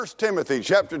1 Timothy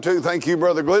chapter 2. Thank you,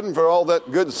 Brother Glidden, for all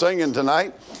that good singing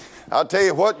tonight. I'll tell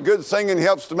you what, good singing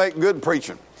helps to make good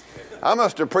preaching. I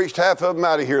must have preached half of them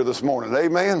out of here this morning.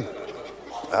 Amen.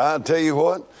 I'll tell you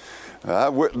what,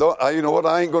 you know what,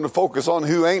 I ain't going to focus on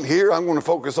who ain't here. I'm going to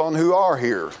focus on who are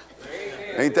here.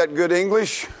 Ain't that good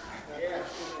English?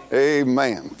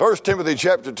 Amen. 1 Timothy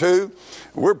chapter 2.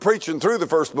 We're preaching through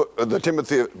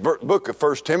the book of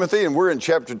 1 Timothy, and we're in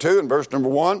chapter 2 and verse number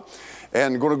 1.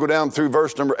 And going to go down through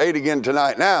verse number 8 again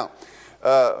tonight. Now,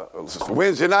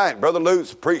 Wednesday night, Brother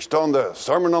Lutz preached on the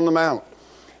Sermon on the Mount.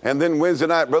 And then Wednesday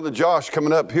night, Brother Josh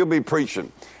coming up, he'll be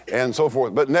preaching and so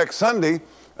forth. But next Sunday,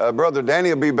 Brother Danny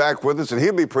will be back with us and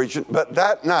he'll be preaching. But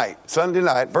that night, Sunday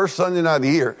night, first Sunday night of the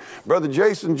year, Brother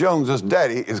Jason Jones's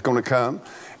daddy is going to come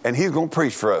and he's going to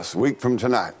preach for us a week from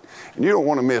tonight. And you don't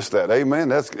want to miss that. Amen.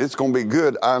 It's going to be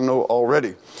good, I know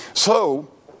already. So,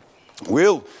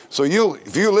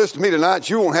 if you listen to me tonight,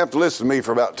 you won't have to listen to me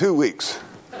for about 2 weeks.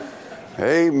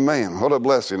 Amen. What a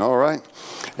blessing. All right.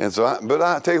 And so, but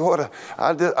I tell you what,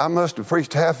 I must have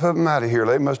preached half of them out of here.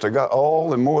 They must have got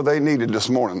all and more they needed this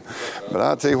morning. But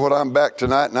I tell you what, I'm back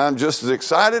tonight and I'm just as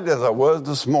excited as I was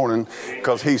this morning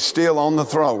because he's still on the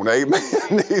throne. Amen.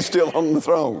 He's still on the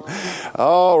throne.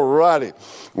 All righty.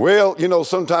 Well, you know,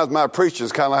 sometimes my preaching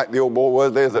is kind of like the old boy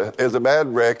was. There's a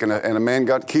bad wreck and a man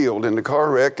got killed in the car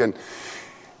wreck. And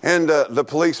the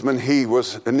policeman, he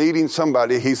was needing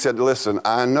somebody. He said, listen,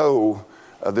 I know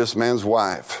this man's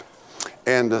wife.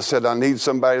 And said, I need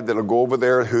somebody that'll go over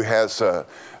there who has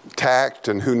tact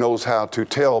and who knows how to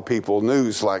tell people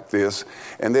news like this.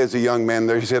 And there's a young man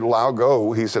there. He said, well, I'll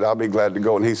go. He said, I'll be glad to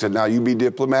go. And he said, now you be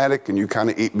diplomatic and you kind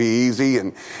of be easy.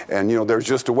 And you know, there's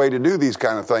just a way to do these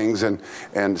kind of things. And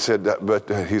said,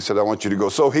 he said, I want you to go.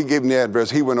 So he gave him the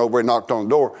address. He went over and knocked on the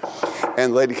door.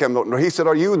 And the lady came to the door. He said,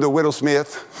 are you the widow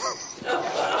Smith?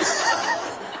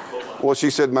 Well, she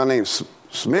said, my name's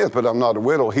Smith, but I'm not a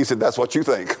widow. He said, that's what you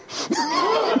think.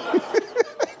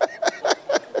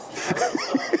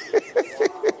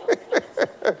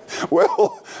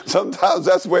 Well, sometimes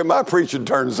that's the way my preaching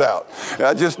turns out.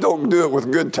 I just don't do it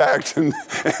with good tact and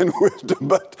wisdom.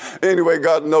 But anyway,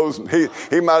 God knows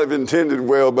he might have intended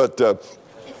well, but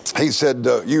he said,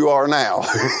 you are now.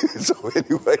 So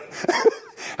anyway,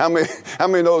 how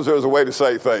many knows there's a way to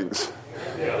say things?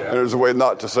 There's a way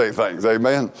not to say things,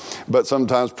 amen? But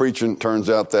sometimes preaching turns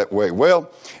out that way.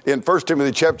 Well, in 1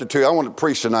 Timothy chapter 2, I want to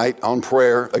preach tonight on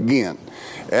prayer again.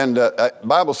 And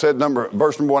Bible said,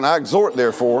 verse number 1, I exhort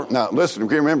therefore. Now listen,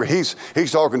 remember, he's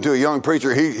talking to a young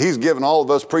preacher. He's giving all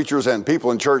of us preachers and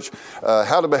people in church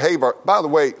how to behave. By the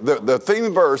way, the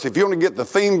theme verse, if you want to get the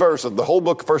theme verse of the whole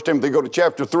book of 1 Timothy, go to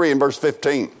chapter 3 and verse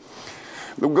 15.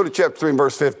 Go to chapter 3 and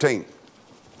verse 15.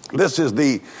 This is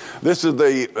the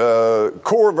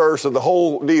core verse of the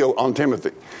whole deal on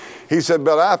Timothy. He said,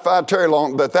 but if I tarry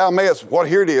long, that thou mayest,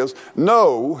 here it is,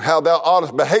 know how thou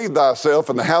oughtest behave thyself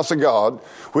in the house of God,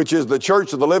 which is the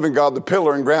church of the living God, the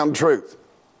pillar and ground of truth.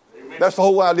 Amen. That's the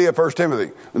whole idea of 1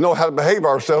 Timothy. To know how to behave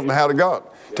ourselves in the house of God.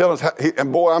 Tell us,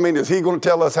 and boy, I mean, is he going to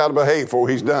tell us how to behave before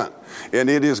he's done? And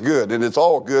it is good, and it's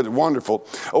all good and wonderful.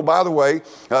 Oh, by the way,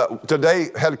 today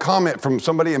had a comment from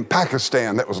somebody in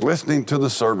Pakistan that was listening to the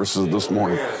services this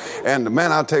morning. And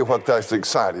man, I'll tell you what, that's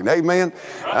exciting. Amen.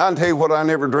 I'll tell you what I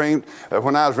never dreamed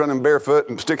when I was running barefoot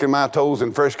and sticking my toes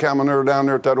in fresh cow manure down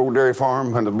there at that old dairy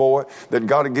farm and the boy, that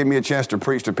God would give me a chance to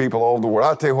preach to people all over the world.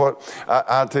 I'll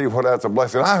tell you what, that's a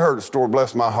blessing. I heard a story,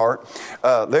 bless my heart.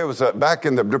 There was back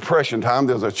in the Depression time,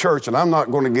 there was a church, and I'm not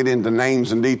going to get into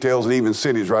names and details and even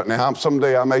cities right now.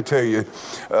 Someday I may tell you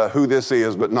who this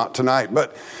is, but not tonight.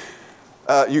 But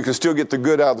you can still get the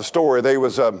good out of the story. They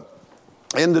was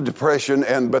in the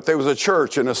Depression, but there was a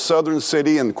church in a southern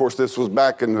city, and of course this was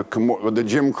back in the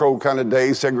Jim Crow kind of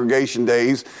days, segregation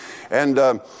days, and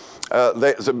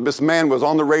this man was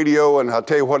on the radio, and I'll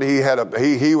tell you what,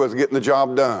 he was getting the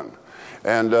job done,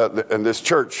 and this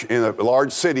church in a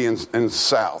large city in the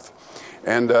South.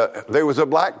 And there was a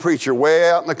black preacher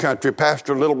way out in the country,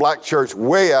 pastored a little black church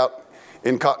way out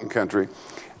in cotton country,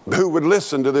 who would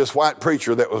listen to this white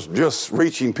preacher that was just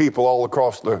reaching people all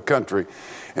across the country.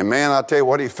 And man, I tell you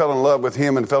what, he fell in love with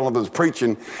him and fell in love with his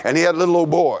preaching. And he had a little old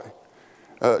boy,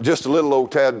 just a little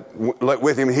old tad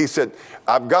with him. And he said,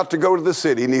 I've got to go to the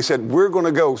city. And he said, we're going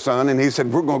to go, son. And he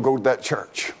said, we're going to go to that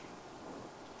church.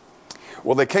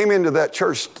 Well, they came into that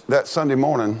church that Sunday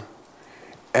morning,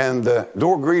 and the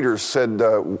door greeters said,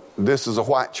 this is a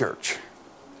white church.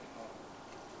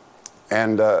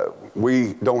 And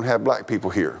we don't have black people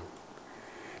here.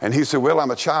 And he said, well, I'm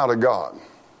a child of God.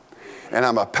 And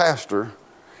I'm a pastor.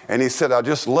 And he said, I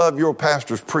just love your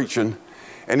pastor's preaching.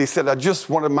 And he said, I just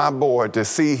wanted my boy to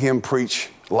see him preach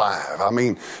live. I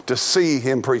mean, to see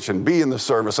him preach and be in the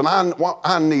service. And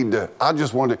I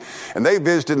just wanted to, and they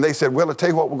visited and they said, well, I'll tell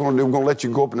you what we're going to do. We're going to let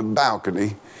you go up in the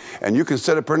balcony and you can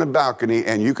sit up in the balcony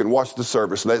and you can watch the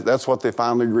service. That's what they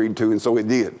finally agreed to, and so it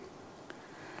did.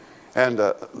 And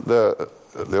the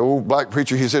old black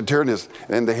preacher, he said, turn this,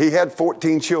 and he had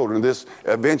 14 children. This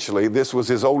was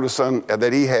his oldest son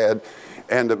that he had,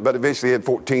 but eventually he had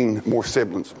 14 more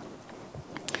siblings.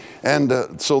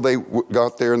 And so they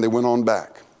got there and they went on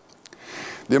back.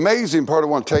 The amazing part I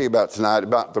want to tell you about tonight,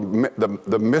 about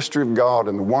the mystery of God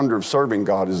and the wonder of serving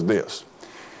God is this,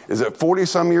 is that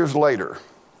 40-some years later,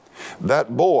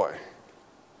 that boy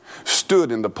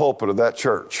stood in the pulpit of that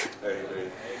church.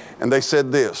 Amen. And they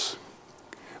said this,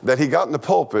 that he got in the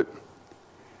pulpit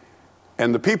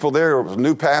and the people there, was a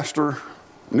new pastor,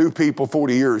 new people,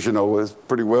 40 years, it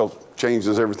pretty well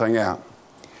changes everything out.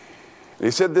 And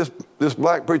he said this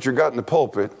black preacher got in the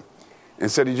pulpit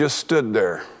and said he just stood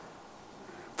there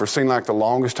for seemed like the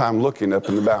longest time looking up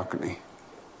in the balcony.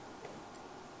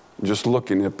 Just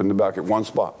looking up in the balcony, one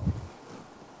spot.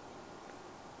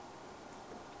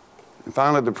 And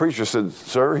finally the preacher said,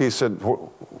 sir, he said,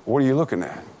 what are you looking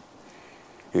at?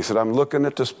 He said, I'm looking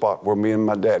at the spot where me and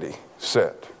my daddy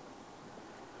sat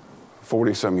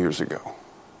 40-some years ago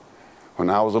when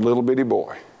I was a little bitty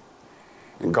boy.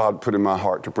 And God put in my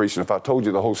heart to preach. And if I told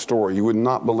you the whole story, you would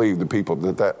not believe the people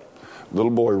that little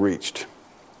boy reached.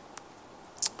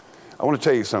 I want to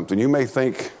tell you something. You may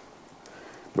think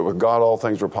that with God all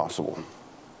things are possible.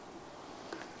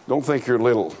 Don't think you're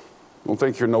little. Don't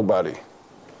think you're nobody.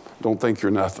 Don't think you're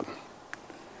nothing.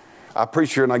 I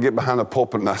preach here and I get behind the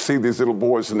pulpit and I see these little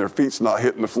boys and their feet's not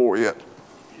hitting the floor yet.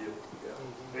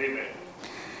 Amen.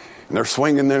 And they're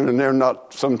swinging there and they're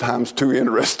not sometimes too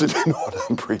interested in what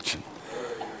I'm preaching.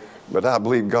 But I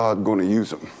believe God's going to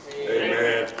use them.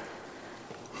 Amen.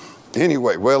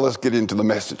 Anyway, well, let's get into the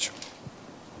message.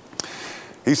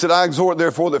 He said, I exhort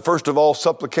therefore that first of all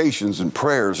supplications and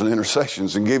prayers and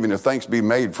intercessions and giving of thanks be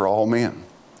made for all men.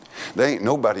 There ain't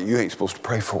nobody you ain't supposed to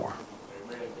pray for.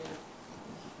 Amen.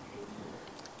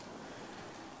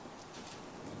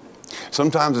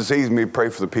 Sometimes it's easy for me to pray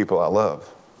for the people I love.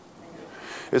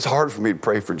 It's hard for me to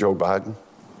pray for Joe Biden.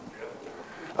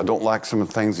 I don't like some of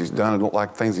the things he's done. I don't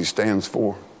like things he stands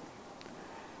for.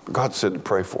 But God said to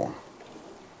pray for him.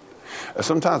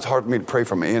 Sometimes it's hard for me to pray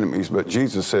for my enemies, but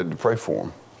Jesus said to pray for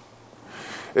them.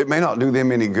 It may not do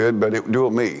them any good, but it will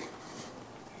do me.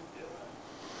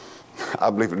 I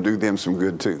believe it will do them some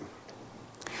good too.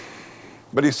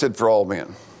 But he said for all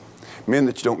men. Men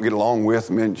that you don't get along with,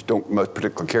 men that you don't much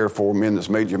particularly care for, men that's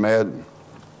made you mad.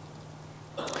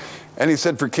 And he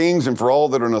said for kings and for all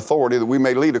that are in authority, that we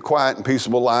may lead a quiet and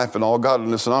peaceable life in all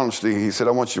godliness and honesty. He said,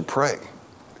 I want you to pray.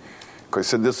 Because he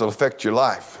said this will affect your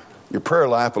life. Your prayer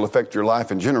life will affect your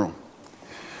life in general.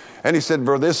 And he said,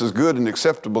 for this is good and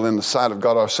acceptable in the sight of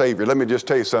God our Savior. Let me just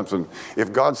tell you something.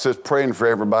 If God says praying for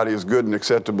everybody is good and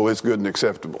acceptable, it's good and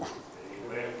acceptable.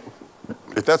 Amen.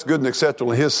 If that's good and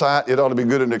acceptable in his sight, it ought to be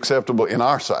good and acceptable in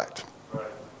our sight. Right.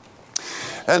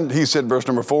 And he said, verse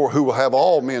number 4, who will have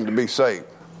all men to be saved.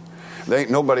 There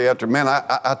ain't nobody out there. Man,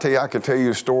 I tell you, I could tell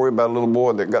you a story about a little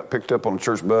boy that got picked up on a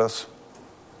church bus.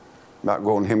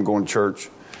 About him going to church.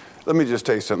 Let me just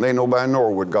tell you something. There ain't nobody in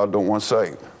Norwood God don't want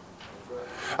saved.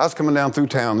 I was coming down through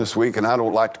town this week, and I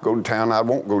don't like to go to town. I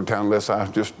won't go to town unless I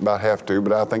just about have to,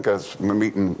 but I think I was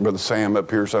meeting Brother Sam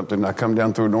up here or something, and I come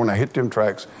down through the door, and I hit them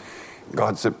tracks.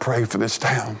 God said, pray for this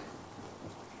town.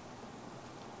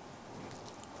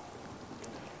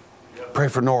 Pray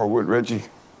for Norwood, Reggie.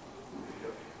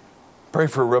 Pray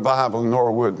for revival in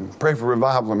Norwood. Pray for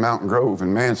revival in Mountain Grove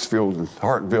and Mansfield and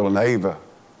Hartville and Ava.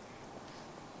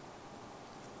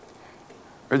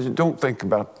 Reggie, don't think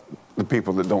about the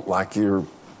people that don't like you or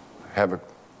have a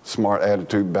smart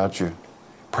attitude about you.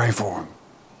 Pray for them.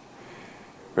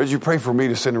 Reggie, pray for me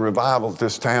to send a revival to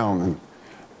this town.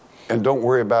 And don't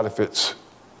worry about if it's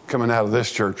coming out of this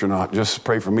church or not. Just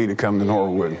pray for me to come to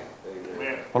Norwood.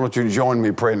 Amen. Why don't you join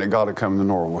me praying that God will come to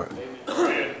Norwood?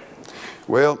 Amen.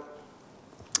 Well,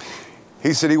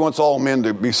 he said he wants all men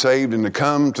to be saved and to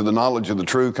come to the knowledge of the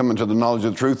truth, come into the knowledge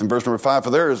of the truth. In verse number 5,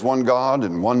 for there is one God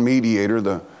and one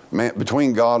mediator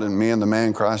between God and men, the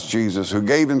man Christ Jesus, who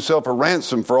gave himself a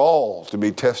ransom for all to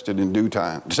be testified in due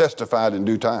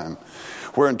time.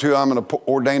 Whereunto I'm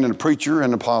ordained a preacher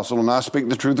and apostle, and I speak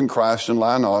the truth in Christ and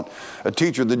lie not, a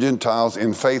teacher of the Gentiles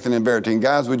in faith and in verity. And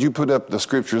guys, would you put up the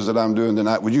scriptures that I'm doing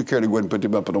tonight? Would you care to go ahead and put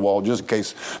them up on the wall just in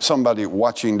case somebody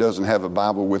watching doesn't have a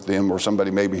Bible with them or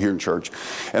somebody maybe here in church?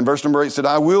 And verse number 8 said,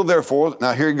 I will therefore,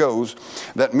 now here it goes,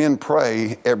 that men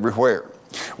pray everywhere.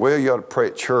 Well, you ought to pray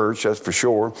at church, that's for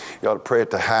sure. You ought to pray at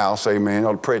the house, amen. You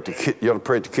ought to pray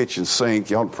at the kitchen sink.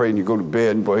 You ought to pray when you go to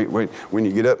bed, when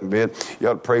you get up in bed. You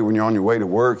ought to pray when you're on your way to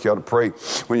work. You ought to pray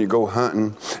when you go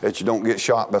hunting that you don't get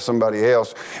shot by somebody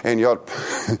else. And you ought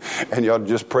to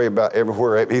just pray about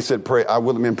everywhere. He said, pray. I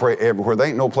will men pray everywhere. There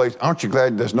ain't no place. Aren't you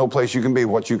glad there's no place you can be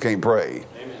what you can't pray?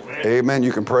 Amen.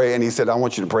 You can pray. And he said, I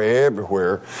want you to pray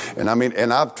everywhere. And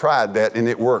and I've tried that and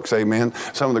it works. Amen.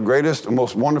 Some of the greatest,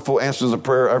 most wonderful answers of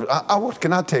prayer ever. What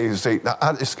can I tell you? See,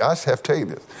 I just have to tell you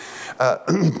this. I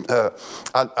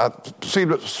see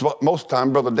that most of the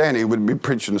time Brother Danny would be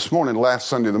preaching this morning, last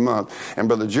Sunday of the month, and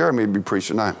Brother Jeremy would be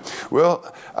preaching tonight.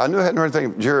 Well, I knew I hadn't heard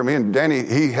anything from Jeremy, and Danny,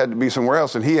 he had to be somewhere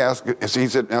else, and I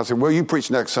said, well, you preach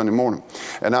next Sunday morning,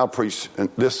 and I'll preach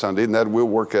this Sunday, and we'll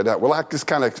work that out. Well, I just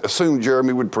kind of assumed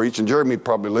Jeremy would preach, and Jeremy's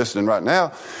probably listening right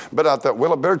now, but I thought,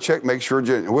 well, I better check, make sure.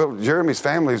 Jeremy's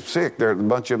family is sick. There are a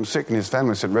bunch of them sick, and his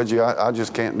family said, Reggie, I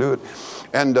just can't do it.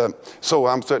 And so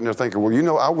I'm sitting there thinking,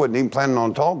 well, I wasn't even planning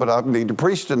on talking, but I need to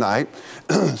preach tonight.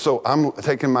 So I'm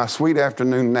taking my sweet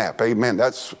afternoon nap. Amen.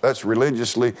 That's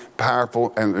religiously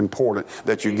powerful and important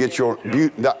that you get your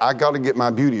beauty. I got to get my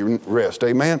beauty rest.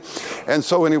 Amen. And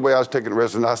so anyway, I was taking a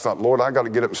rest, and I thought, Lord, I got to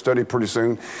get up and study pretty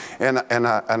soon. And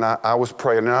I was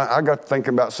praying, and I got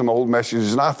thinking about some old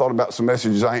messages, and I thought about some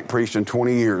messages I ain't preached in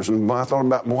 20 years. And I thought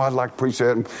about, boy, I'd like to preach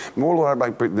that. And more, Lord, I'd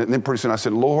like to preach. And then pretty soon I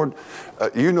said, Lord,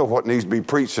 you know what needs to be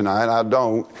preached tonight. I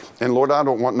don't. And Lord, I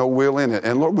don't want no will in it.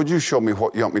 And Lord, would you show me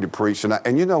what you want me to preach tonight?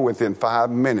 And within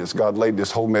 5 minutes, God laid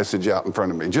this whole message out in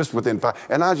front of me. Just within 5.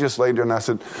 And I just laid there and I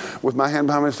said, with my hand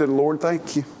behind me, I said, Lord,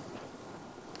 thank you.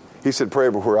 He said, pray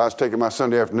everywhere. I was taking my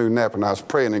Sunday afternoon nap and I was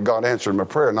praying and God answered my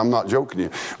prayer. And I'm not joking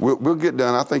you. We'll get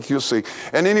done. I think you'll see.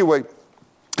 And anyway,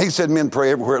 he said, men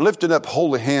pray everywhere, lifting up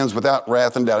holy hands without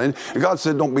wrath and doubt. And God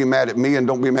said, don't be mad at me and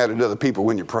don't be mad at other people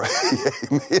when you pray.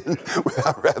 Amen.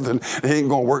 Without wrath, and it ain't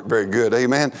going to work very good.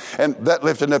 Amen. And that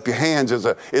lifting up your hands is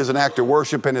an act of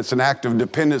worship, and it's an act of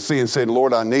dependency and saying,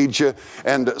 Lord, I need you,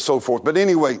 and so forth. But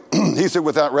anyway, he said,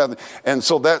 without wrath. And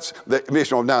so that's the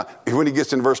mission. Now, when he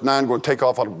gets in verse 9, we're going to take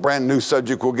off on a brand new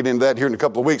subject. We'll get into that here in a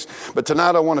couple of weeks. But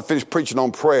tonight I want to finish preaching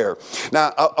on prayer.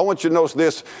 Now, I want you to notice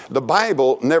this. The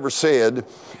Bible never said,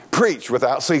 preach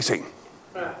without ceasing.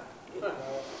 The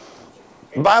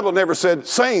Bible never said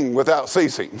sing without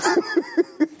ceasing.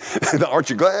 Aren't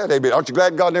you glad? Amen. Aren't you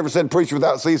glad God never said preach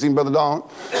without ceasing, Brother Don?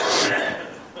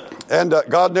 And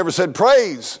God never said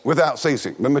praise without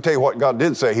ceasing. Let me tell you what God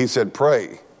did say. He said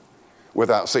pray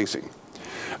without ceasing.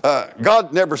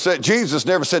 Jesus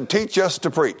never said teach us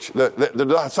to preach. The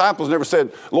disciples never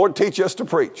said, Lord, teach us to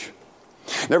preach.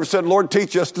 Never said, Lord,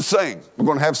 teach us to sing. We're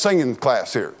going to have singing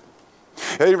class here.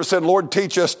 They never said, Lord,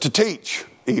 teach us to teach,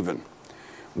 even.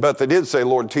 But they did say,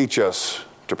 Lord, teach us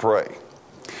to pray.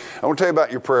 I want to tell you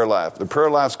about your prayer life. The prayer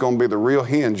life is going to be the real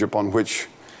hinge upon which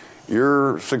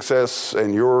your success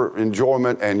and your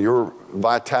enjoyment and your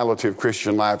vitality of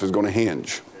Christian life is going to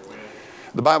hinge. Amen.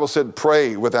 The Bible said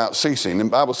pray without ceasing. The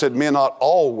Bible said men ought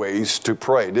always to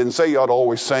pray. It didn't say you ought to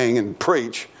always sing and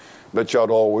preach, but you ought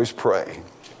to always pray.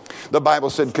 The Bible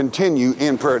said continue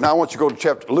in prayer. Now I want you to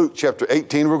go to Luke chapter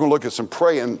 18. We're going to look at some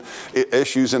praying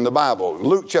issues in the Bible.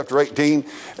 Luke chapter 18,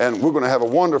 and we're going to have a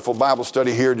wonderful Bible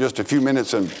study here in just a few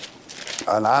minutes. And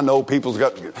I know people's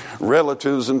got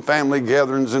relatives and family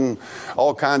gatherings and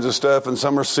all kinds of stuff, and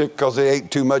some are sick because they ate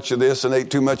too much of this and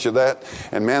ate too much of that.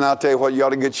 And man, I'll tell you what, you ought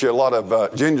to get you a lot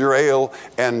of ginger ale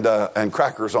and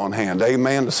crackers on hand.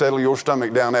 Amen, to settle your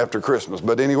stomach down after Christmas.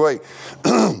 But anyway...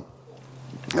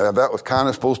 that was kind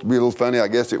of supposed to be a little funny. I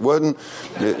guess it wasn't.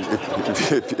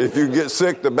 If you get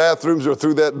sick, the bathrooms are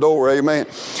through that door. Amen.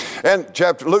 And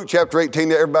Luke chapter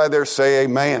 18, everybody there say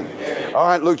amen. Amen. All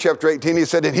right, Luke chapter 18, he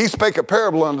said, and he spake a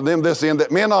parable unto them this end, that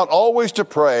men ought always to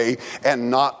pray and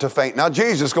not to faint. Now,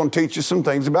 Jesus is going to teach you some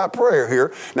things about prayer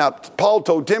here. Now, Paul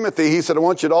told Timothy, he said, I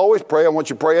want you to always pray. I want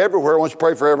you to pray everywhere. I want you to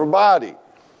pray for everybody.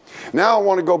 Now I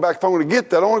want to go back, if I want to get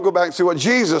that, I want to go back and see what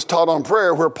Jesus taught on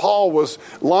prayer, where Paul was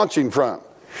launching from.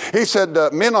 He said,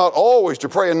 men ought always to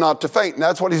pray and not to faint. And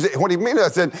that's what he said. What he meant, I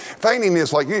said, fainting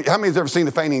is like, how many's ever seen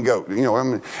the fainting goat? How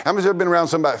many's ever been around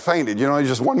somebody fainted?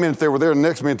 Just 1 minute they were there, and the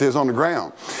next minute they was on the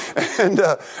ground. And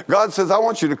God says, I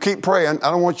want you to keep praying. I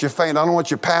don't want you to faint. I don't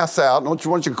want you to pass out. I don't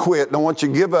want you to quit. I don't want you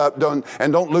to give up.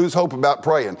 Don't lose hope about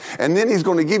praying. And then he's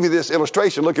going to give you this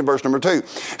illustration. Look at verse number 2.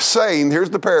 Saying, here's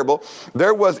the parable,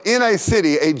 there was in a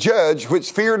city a judge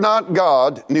which feared not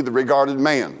God, neither regarded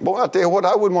man. Boy, I tell you what,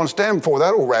 I wouldn't want to stand before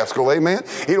that old rascal, amen.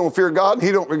 He don't fear God, and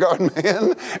he don't regard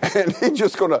man, and he's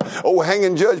just going to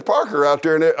hanging Judge Parker out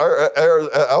there in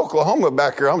Oklahoma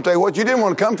back here. I'm tell you what, you didn't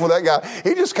want to come for that guy.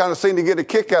 He just kind of seemed to get a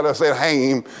kick out of saying, hang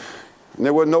him. And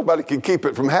there wasn't nobody could keep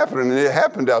it from happening. And it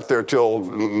happened out there till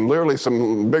literally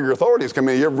some bigger authorities come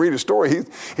in. You ever read his story?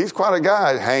 He's quite a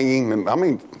guy hanging. I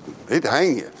mean, he'd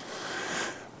hang you.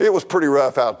 It was pretty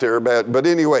rough out there. But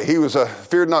anyway, he was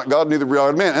feared not God, neither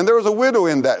regarded man. And there was a widow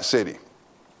in that city.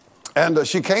 And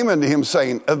she came unto him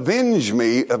saying, avenge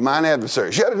me of mine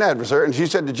adversary. She had an adversary, and she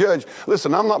said to the judge,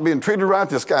 listen, I'm not being treated right.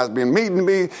 This guy's being mean to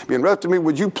me, being rough to me.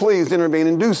 Would you please intervene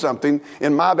and do something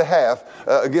in my behalf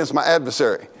against my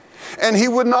adversary? And he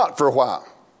would not for a while.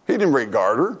 He didn't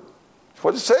regard her.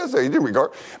 What it says there, he didn't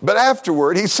regard her. But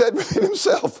afterward, he said within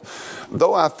himself,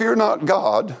 though I fear not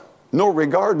God, nor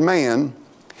regard man,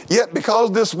 yet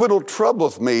because this widow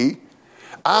troubleth me,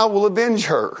 I will avenge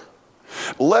her.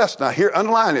 Lest, now here,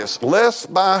 underline this,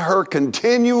 lest by her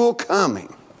continual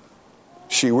coming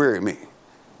she weary me.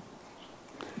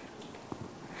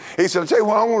 He said, I'll tell you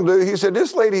what I'm going to do. He said,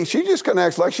 this lady, she just kind of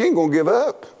acts like she ain't going to give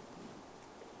up.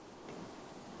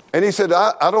 And he said,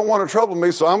 I don't want her to trouble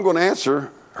me, so I'm going to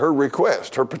answer her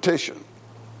request, her petition.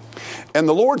 And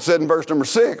the Lord said in verse number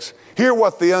 6, hear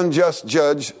what the unjust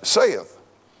judge saith.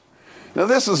 Now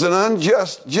this is an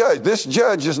unjust judge. This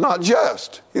judge is not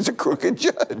just. He's a crooked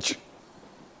judge.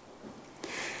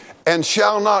 And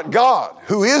shall not God,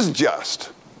 who is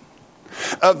just,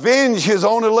 avenge his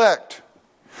own elect,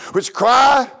 which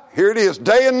cry, here it is,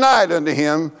 day and night unto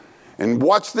him, and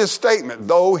watch this statement,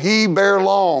 though he bear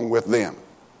long with them.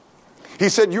 He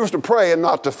said you're to pray and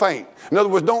not to faint. In other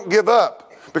words, don't give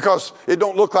up because it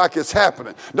don't look like it's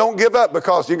happening. Don't give up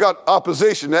because you got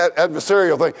opposition, that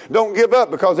adversarial thing. Don't give up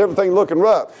because everything's looking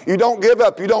rough. You don't give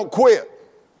up. You don't quit.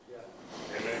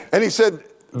 And he said,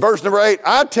 verse number 8,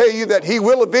 I tell you that he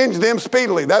will avenge them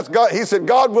speedily. That's God. He said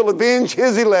God will avenge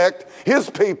his elect, his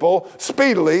people,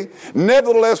 speedily.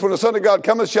 Nevertheless, when the Son of God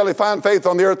cometh, shall he find faith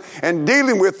on the earth. And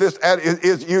dealing with this,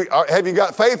 have you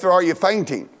got faith or are you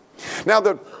fainting? Now,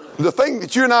 the thing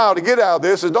that you and I ought to get out of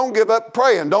this is don't give up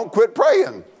praying. Don't quit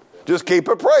praying. Just keep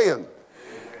it praying.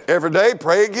 Every day,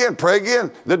 pray again, pray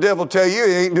again. The devil tell you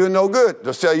he ain't doing no good.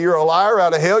 Just tell you you're a liar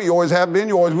out of hell. You always have been.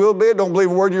 You always will be. Don't believe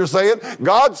a word you're saying.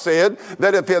 God said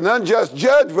that if an unjust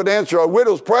judge would answer a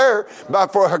widow's prayer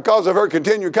because of her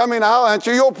continued coming, I'll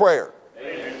answer your prayer.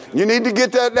 Amen. You need to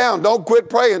get that down. Don't quit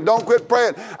praying. Don't quit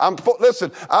praying.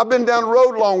 Listen, I've been down the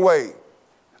road a long way.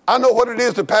 I know what it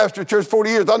is to pastor a church 40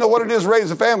 years. I know what it is to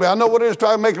raise a family. I know what it is to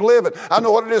try to make a living. I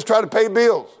know what it is to try to pay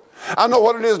bills. I know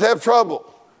what it is to have trouble.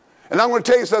 And I'm going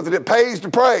to tell you something. It pays to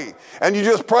pray. And you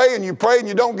just pray and you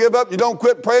don't give up. You don't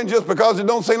quit praying just because it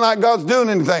don't seem like God's doing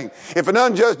anything. If an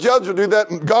unjust judge will do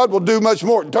that, God will do much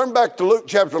more. Turn back to Luke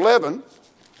chapter 11.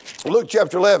 Luke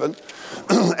chapter 11.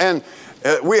 And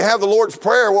we have the Lord's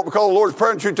Prayer, what we call the Lord's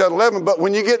Prayer in chapter 11. But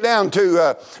when you get down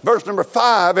to verse number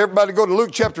 5, everybody go to Luke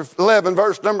chapter 11,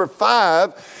 verse number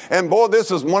 5. And boy,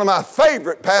 this is one of my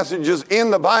favorite passages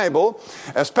in the Bible,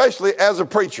 especially as a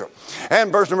preacher.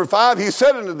 And verse number 5, he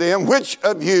said unto them, which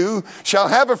of you shall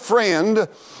have a friend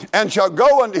and shall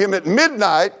go unto him at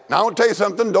midnight? Now I want to tell you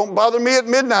something. Don't bother me at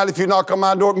midnight. If you knock on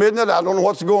my door at midnight, I don't know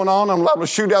what's going on. I'm liable to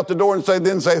shoot out the door and say,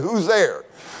 who's there?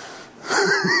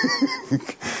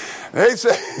 They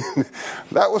said,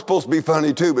 that was supposed to be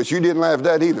funny too, but you didn't laugh at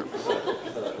that either.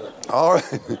 All right.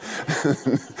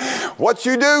 What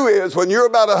you do is when you're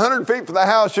about 100 feet from the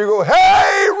house, you go,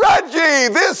 hey,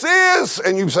 Reggie, this is,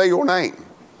 and you say your name.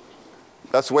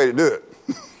 That's the way to do it.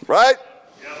 Right?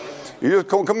 You just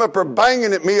don't come up there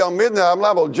banging at me on midnight. I'm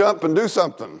liable to jump and do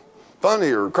something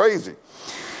funny or crazy.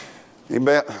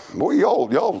 Boy,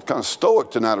 y'all kind of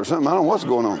stoic tonight or something. I don't know what's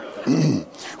going on.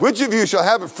 Which of you shall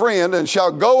have a friend and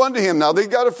shall go unto him? Now, they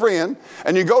got a friend,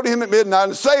 and you go to him at midnight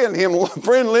and say unto him,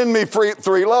 friend, lend me 3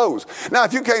 loaves. Now,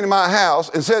 if you came to my house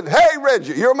and said, hey,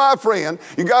 Reggie, you're my friend.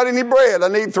 You got any bread? I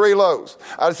need 3 loaves.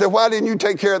 I'd say, why didn't you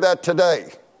take care of that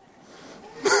today?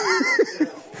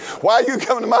 Why are you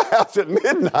coming to my house at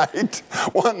midnight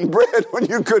wanting bread when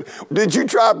you could? Did you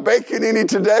try baking any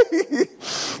today?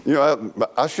 You know,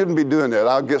 I shouldn't be doing that.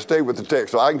 I'll stay with the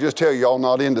text. So I can just tell you all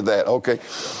not into that. Okay.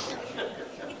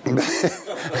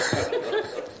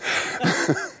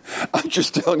 I'm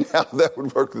just telling you how that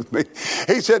would work with me.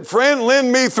 He said, friend,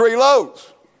 lend me 3 loaves.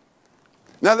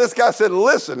 Now, this guy said,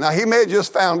 listen. Now, he may have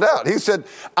just found out. He said,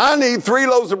 I need 3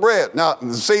 loaves of bread. Now,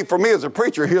 see, for me as a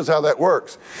preacher, here's how that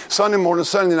works. Sunday morning,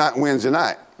 Sunday night, and Wednesday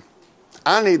night.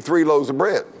 I need 3 loaves of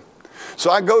bread.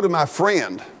 So I go to my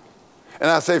friend,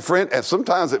 and I say, friend, and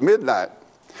sometimes at midnight.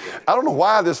 I don't know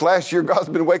why this last year God's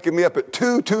been waking me up at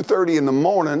 2:30 in the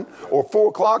morning or 4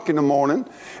 o'clock in the morning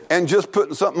and just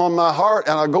putting something on my heart.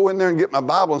 And I go in there and get my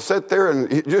Bible and sit there and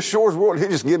just sure as world, he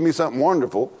just give me something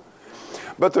wonderful.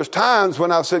 But there's times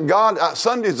when I've said, God,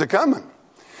 Sundays are coming.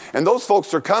 And those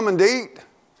folks are coming to eat.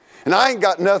 And I ain't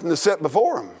got nothing to set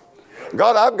before him.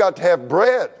 God, I've got to have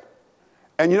bread.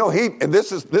 And you know,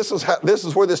 this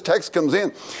is where this text comes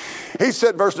in. He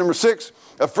said, verse number 6,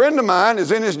 a friend of mine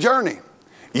is in his journey.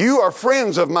 You are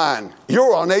friends of mine.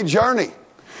 You're on a journey.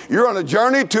 You're on a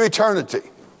journey to eternity.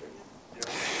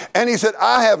 And he said,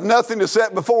 I have nothing to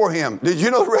set before him. Did you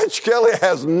know Reg Kelly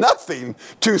has nothing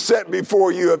to set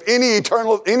before you of any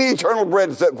eternal bread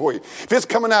to set before you? If it's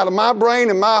coming out of my brain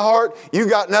and my heart, you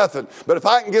got nothing. But if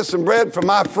I can get some bread from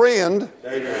my friend,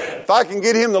 if I can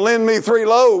get him to lend me 3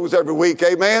 loaves every week,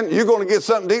 amen, you're going to get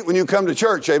something to eat when you come to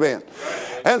church, amen.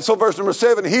 And so verse number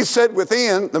 7, he said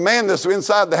within, the man that's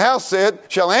inside the house said,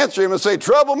 shall answer him and say,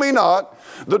 trouble me not.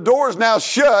 The door is now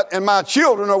shut and my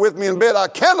children are with me in bed. I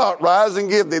cannot rise and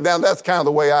give thee. Now that's kind of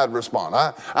the way I'd respond.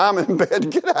 I'm in bed.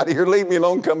 Get out of here. Leave me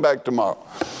alone. Come back tomorrow.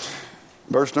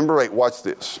 Verse number 8. Watch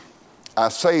this. I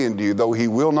say unto you, though he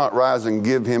will not rise and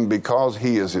give him because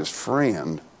he is his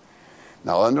friend.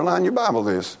 Now underline your Bible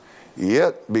this.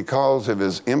 Yet because of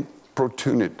his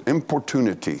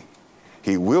importunity,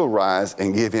 he will rise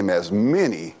and give him as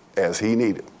many as he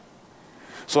needed.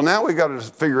 So now we got to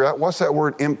figure out, what's that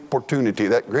word importunity,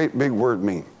 that great big word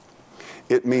mean?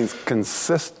 It means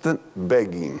consistent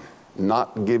begging,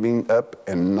 not giving up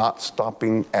and not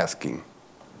stopping asking.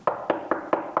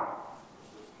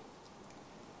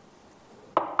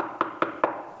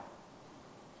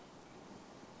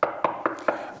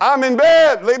 I'm in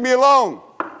bed, leave me alone.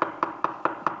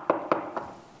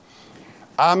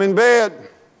 I'm in bed,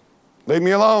 leave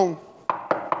me alone.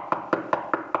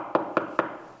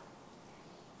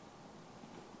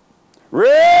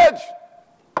 Reg!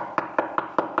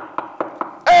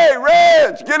 Hey,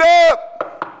 Reg, get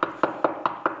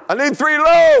up! I need 3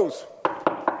 loaves.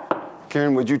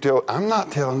 Karen, would you tell? I'm not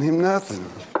telling him nothing.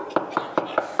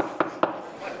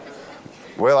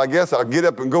 Well, I guess I'll get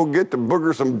up and go get the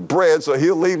booger some bread so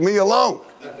he'll leave me alone.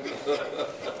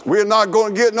 We're not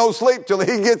going to get no sleep till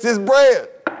he gets his bread.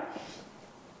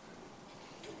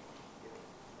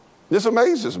 This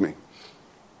amazes me.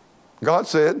 God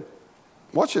said,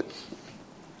 watch it.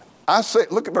 I say,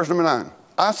 look at verse number 9.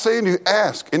 I say unto you,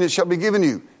 ask, and it shall be given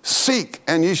you. Seek,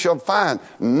 and ye shall find.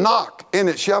 Knock, and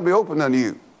it shall be opened unto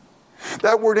you.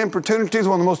 That word importunity is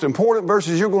one of the most important words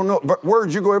you're going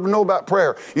to ever know about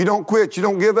prayer. You don't quit, you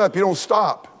don't give up, you don't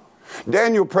stop.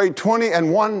 Daniel prayed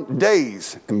 21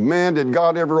 days, and man, did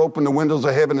God ever open the windows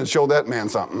of heaven and show that man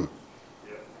something.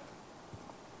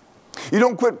 You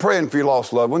don't quit praying for your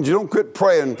lost loved ones. You don't quit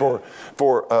praying for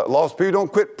lost people. You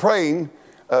don't quit praying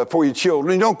for your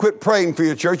children. You don't quit praying for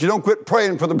your church. You don't quit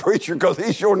praying for the preacher because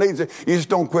he sure needs it. You just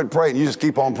don't quit praying. You just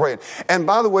keep on praying. And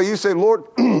by the way, you say, Lord,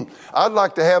 I'd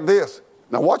like to have this.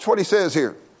 Now watch what he says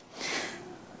here.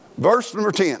 Verse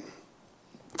number 10.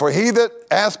 For he that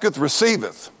asketh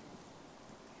receiveth,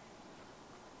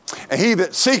 and he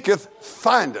that seeketh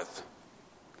findeth,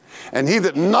 and he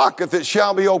that knocketh it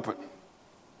shall be opened.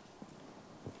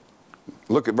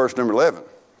 Look at verse number 11.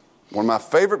 One of my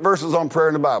favorite verses on prayer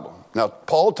in the Bible. Now,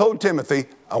 Paul told Timothy,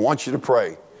 I want you to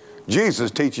pray. Jesus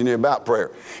teaching you about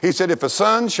prayer. He said, if a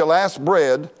son shall ask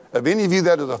bread of any of you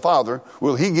that is a father,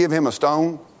 will he give him a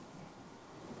stone?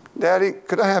 Daddy,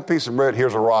 could I have a piece of bread?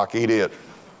 Here's a rock, eat it.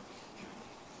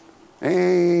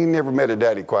 Ain't never met a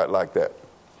daddy quite like that.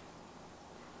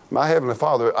 My Heavenly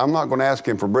Father, I'm not going to ask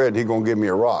him for bread. He's going to give me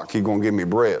a rock. He's going to give me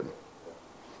bread.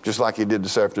 Just like he did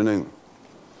this afternoon.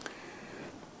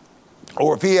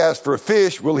 Or if he asks for a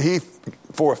fish, will he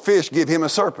for a fish give him a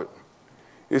serpent?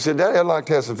 He said, Daddy, I'd like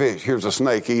to have some fish. Here's a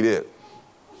snake, eat it.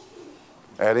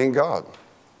 That ain't God.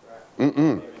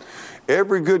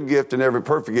 Every good gift and every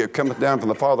perfect gift cometh down from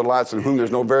the Father of lights, in whom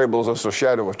there's no variables or so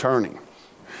shadow of turning.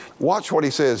 Watch what he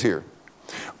says here.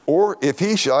 Or if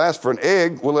he shall ask for an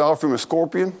egg, will he offer him a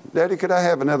scorpion? Daddy, could I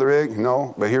have another egg?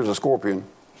 No, but here's a scorpion.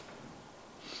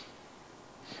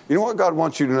 You know what God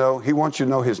wants you to know? He wants you to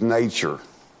know his nature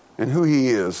and who he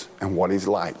is and what he's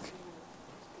like.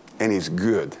 And he's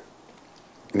good.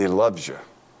 And he loves you.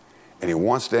 And he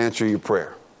wants to answer your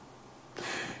prayer.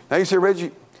 Now you say,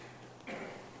 Reggie,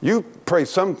 you pray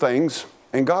some things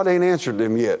and God ain't answered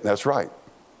them yet. That's right.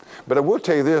 But I will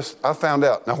tell you this, I found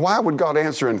out. Now, why would God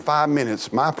answer in 5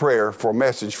 minutes my prayer for a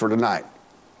message for tonight?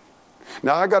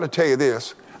 Now, I got to tell you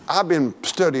this. I've been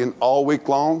studying all week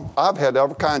long. I've had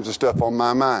all kinds of stuff on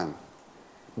my mind.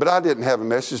 But I didn't have a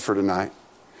message for tonight.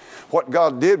 What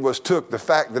God did was took the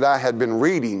fact that I had been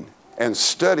reading and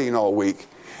studying all week,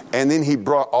 and then he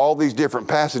brought all these different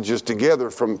passages together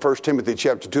from 1 Timothy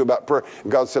chapter 2 about prayer.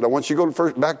 God said, I want you to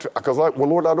go because well,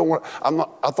 Lord,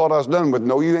 I thought I was done with,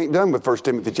 no, you ain't done with 1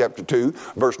 Timothy chapter 2,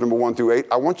 verse number 1 through 8.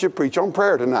 I want you to preach on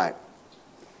prayer tonight.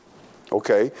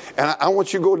 Okay? And I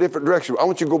want you to go a different direction. I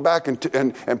want you to go back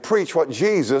and preach what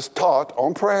Jesus taught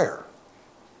on prayer.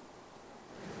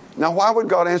 Now, why would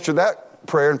God answer that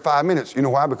prayer in 5 minutes? You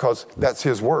know why? Because that's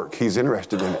his work. He's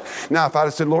interested in it. Now, if I'd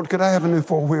have said, Lord, could I have a new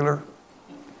four-wheeler?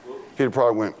 He'd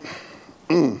probably went,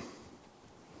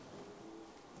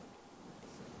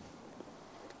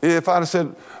 If I'd have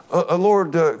said,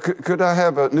 Lord, could I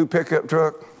have a new pickup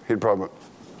truck? He'd probably went,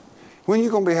 when are you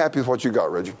going to be happy with what you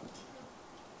got, Reggie?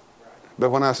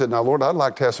 But when I said, now, Lord, I'd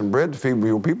like to have some bread to feed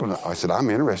your people, I said, I'm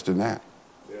interested in that.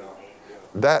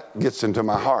 That gets into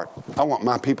my heart. I want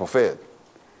my people fed.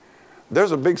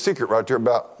 There's a big secret right there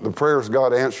about the prayers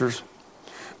God answers.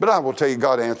 But I will tell you,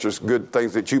 God answers good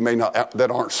things that you may not,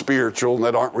 that aren't spiritual and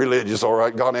that aren't religious, all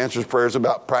right? God answers prayers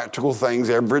about practical things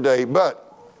every day.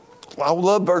 But I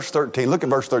love verse 13. Look at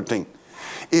verse 13.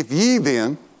 If ye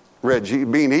then, Reggie,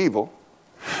 being evil,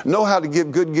 know how to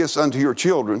give good gifts unto your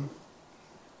children.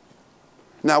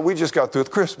 Now, we just got through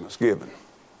with Christmas giving.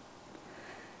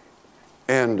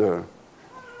 And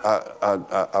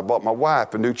I bought my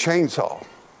wife a new chainsaw.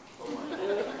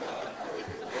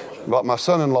 Bought my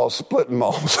son-in-law splitting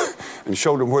malls and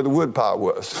showed him where the wood pile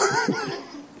was.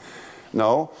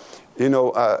 No, you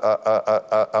know,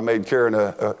 I made Karen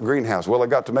a greenhouse. Well, I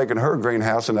got to making her a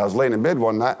greenhouse, and I was laying in bed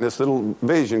one night, and this little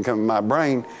vision came in my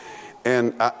brain,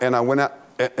 and I went out.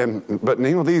 But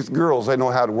you know, these girls, they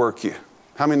know how to work you.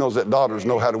 How many knows that daughters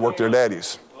know how to work their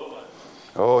daddies?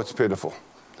 Oh, it's pitiful.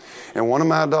 And one of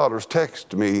my daughters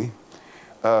texted me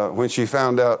when she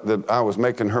found out that I was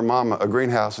making her mama a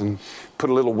greenhouse and put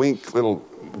a little wink,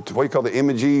 what do you call the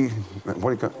emoji? What do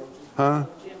you call it? Huh?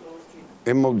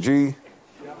 Emoji?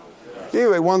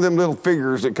 Anyway, one of them little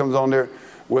figures that comes on there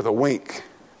with a wink.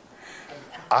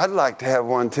 I'd like to have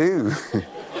one too.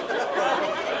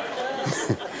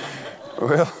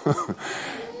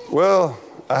 Well,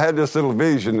 I had this little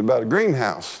vision about a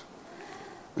greenhouse.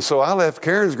 So I left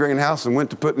Karen's greenhouse and went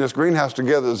to putting this greenhouse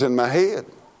together that's in my head.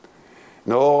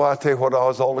 No, I tell you what, I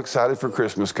was all excited for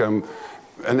Christmas come.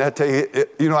 And I tell you,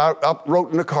 I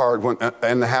wrote in the card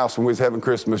in the house when we was having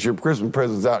Christmas, your Christmas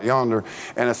present's out yonder.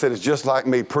 And I said, it's just like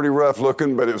me, pretty rough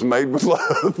looking, but it was made with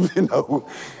love, you know.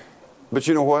 But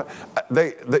you know what?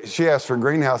 She asked for a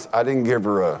greenhouse. I didn't give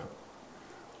her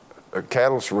a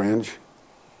cattle syringe.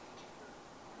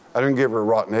 I didn't give her a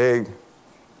rotten egg.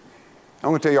 I'm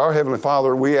going to tell you, our Heavenly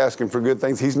Father, we ask Him for good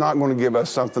things. He's not going to give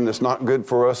us something that's not good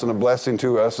for us and a blessing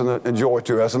to us and a joy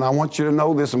to us. And I want you to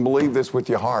know this and believe this with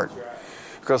your heart.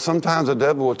 Because sometimes the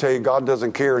devil will tell you God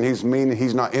doesn't care and He's mean and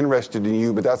He's not interested in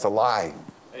you, but that's a lie.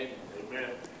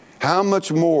 Amen. How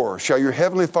much more shall your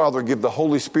Heavenly Father give the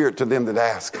Holy Spirit to them that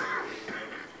ask?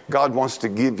 God wants to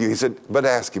give you. He said, but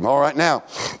ask Him. All right, now,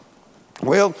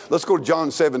 well, let's go to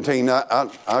John 17.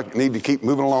 I need to keep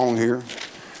moving along here.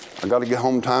 I got to get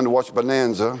home time to watch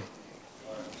Bonanza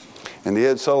and the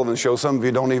Ed Sullivan Show. Some of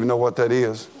you don't even know what that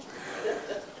is.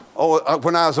 Oh,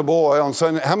 when I was a boy on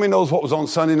Sunday, how many knows what was on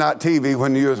Sunday night TV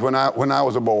when I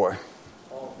was a boy?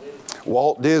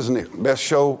 Walt Disney, best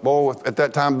show, boy, at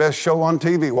that time, best show on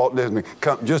TV, Walt Disney.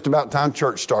 Just about time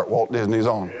church start, Walt Disney's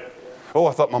on. Oh,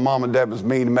 I thought my mom and dad was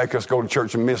mean to make us go to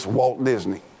church and miss Walt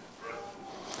Disney.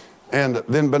 And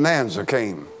then Bonanza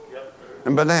came.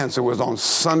 And Bonanza was on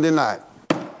Sunday night.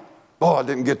 Oh, I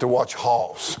didn't get to watch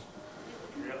Hoss.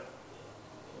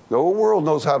 The whole world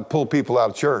knows how to pull people out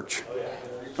of church.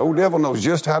 The old devil knows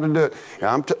just how to do it.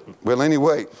 Well,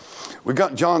 anyway, we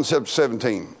got John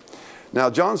 17.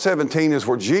 Now, John 17 is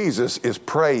where Jesus is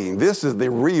praying. This is the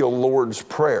real Lord's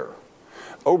Prayer.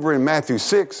 Over in Matthew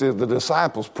 6 is the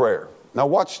disciples' prayer. Now,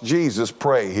 watch Jesus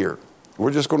pray here.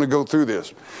 We're just going to go through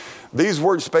this. These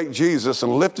words spake Jesus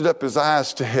and lifted up his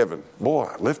eyes to heaven. Boy,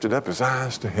 lifted up his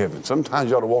eyes to heaven. Sometimes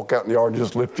you ought to walk out in the yard and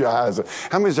just lift your eyes up.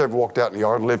 How many's ever walked out in the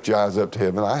yard and lift your eyes up to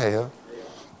heaven? I have.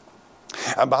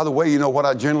 And by the way, you know what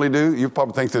I generally do? You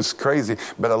probably think this is crazy,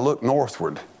 but I look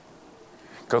northward.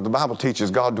 Because the Bible teaches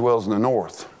God dwells in the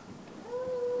north.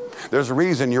 There's a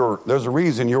reason your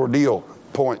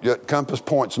compass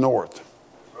points north.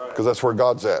 Because that's where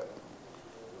God's at.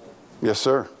 Yes,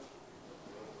 sir.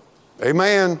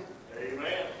 Amen.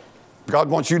 God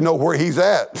wants you to know where He's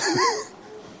at.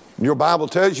 Your Bible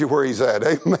tells you where He's at.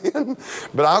 Amen.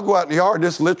 But I'll go out in the yard.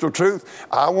 This is literal truth.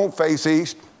 I won't face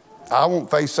east. I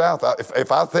won't face south.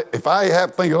 If I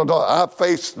have thinking, I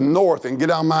face north and get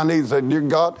on my knees and say, dear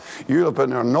God, you're up in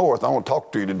the north. I want to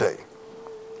talk to you today.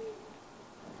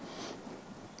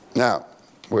 Now,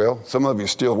 well, some of you are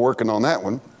still working on that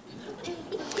one.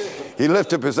 He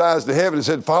lifted up his eyes to heaven and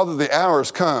said, Father, the hour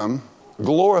has come.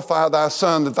 Glorify thy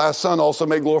Son, that thy Son also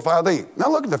may glorify thee.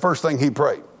 Now look at the first thing he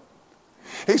prayed.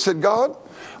 He said, God,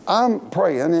 I'm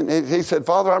praying. And he said,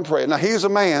 Father, I'm praying. Now, he's a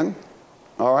man,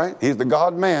 all right? He's the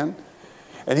God man.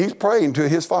 And he's praying to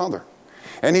his Father.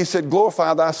 And he said,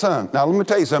 glorify thy Son. Now, let me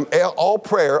tell you something. All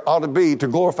prayer ought to be to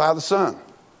glorify the Son.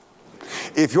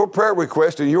 If your prayer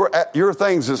request and your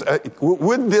things is,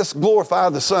 would this glorify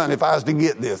the Son if I was to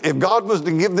get this? If God was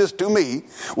to give this to me,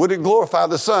 would it glorify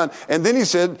the Son? And then he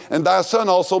said, and thy Son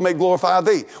also may glorify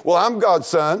thee. Well, I'm God's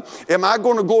son. Am I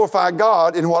going to glorify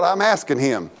God in what I'm asking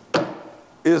him?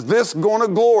 Is this going to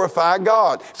glorify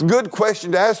God? It's a good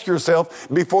question to ask yourself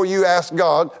before you ask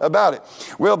God about it.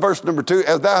 Well, verse number 2,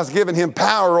 as thou hast given him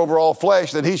power over all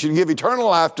flesh, that he should give eternal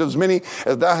life to as many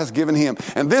as thou hast given him.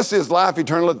 And this is life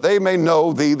eternal, that they may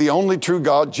know thee, the only true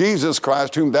God, Jesus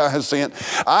Christ, whom thou hast sent.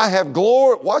 I have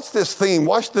watch this theme.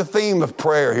 Watch the theme of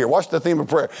prayer here. Watch the theme of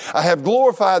prayer. I have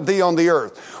glorified thee on the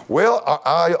earth. Well,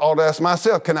 I ought to ask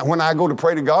myself, when I go to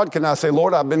pray to God, can I say,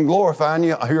 Lord, I've been glorifying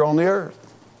you here on the earth?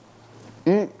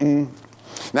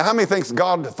 Now, how many thinks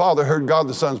God the Father heard God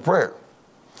the Son's prayer?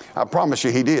 I promise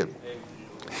you he did.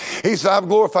 He said, I've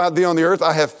glorified thee on the earth.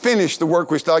 I have finished the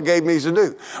work which thou gave me to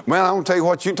do. Man, I want to tell you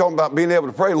what you're talking about being able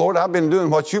to pray. Lord, I've been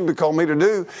doing what you've called me to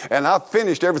do, and I've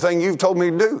finished everything you've told me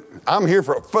to do. I'm here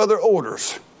for further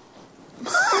orders.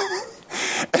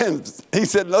 And he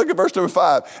said, look at verse number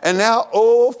 5. And now,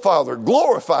 O Father,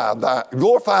 glorify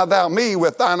thou me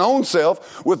with thine own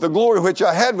self, with the glory which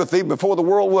I had with thee before the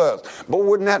world was. But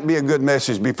wouldn't that be a good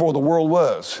message, before the world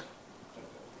was?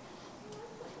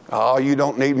 Oh, you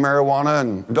don't need marijuana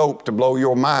and dope to blow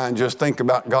your mind. Just think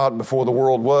about God before the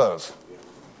world was.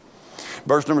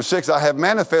 Verse number 6, I have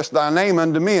manifested thy name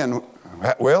unto men.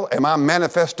 Well, am I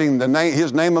manifesting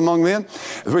his name among men,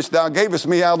 which thou gavest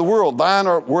me out of the world? Thine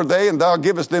were they, and thou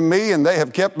givest them me, and they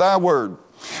have kept thy word.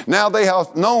 Now they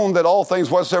have known that all things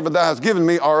whatsoever thou hast given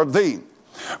me are of thee.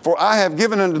 For I have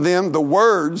given unto them the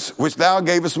words which thou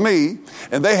gavest me,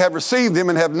 and they have received them,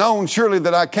 and have known surely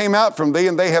that I came out from thee,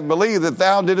 and they have believed that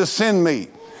thou didst send me.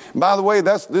 By the way,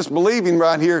 that's this believing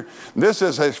right here. This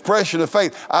is an expression of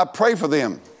faith. I pray for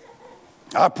them.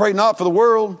 I pray not for the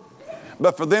world,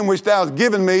 but for them which thou hast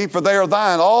given me, for they are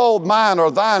thine. All mine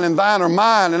are thine, and thine are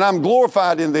mine, and I'm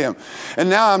glorified in them. And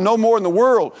now I'm no more in the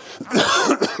world,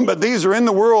 but these are in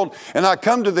the world, and I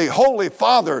come to thee, Holy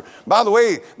Father. By the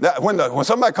way, when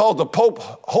somebody calls the Pope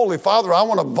Holy Father, I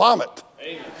want to vomit,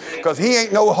 because he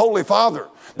ain't no Holy Father.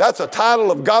 That's a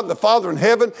title of God the Father in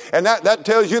heaven, and that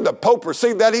tells you the Pope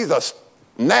received that. He's a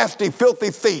nasty, filthy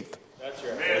thief.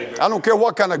 I don't care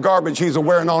what kind of garbage he's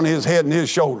wearing on his head and his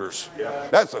shoulders.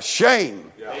 That's a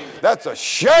shame. That's a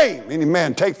shame. Any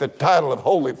man take the title of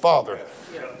Holy Father.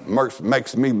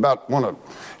 Makes me about want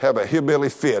to have a hillbilly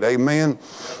fit. Amen.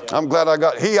 I'm glad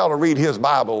he ought to read his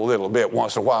Bible a little bit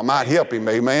once in a while. Might help him.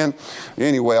 Amen.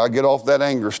 Anyway, I get off that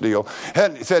anger still.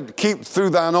 He said, keep through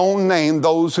thine own name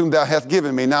those whom thou hast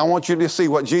given me. Now I want you to see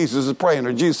what Jesus is praying.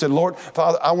 Or Jesus said, Lord,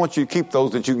 Father, I want you to keep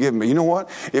those that you give me. You know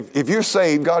what? If you're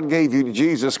saved, God gave you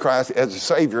Jesus Christ as a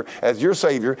Savior, as your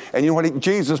Savior. And you know what?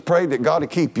 Jesus prayed that God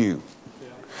would keep you.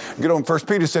 Get on. 1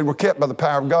 Peter said we're kept by the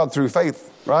power of God through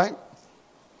faith, right?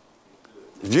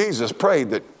 Jesus prayed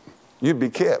that you'd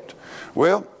be kept.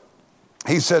 Well,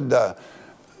 he said that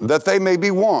they may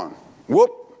be one. Whoop.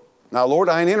 Now, Lord,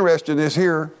 I ain't interested in this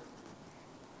here.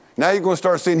 Now you're going to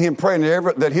start seeing him praying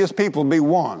that his people be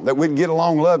one, that we'd get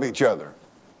along, love each other.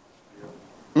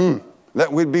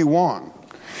 That we'd be one.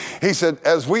 He said,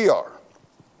 as we are.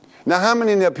 Now, how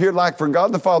many up here like for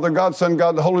God the Father, God the Son,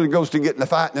 God the Holy Ghost to get in a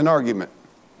fight and an argument?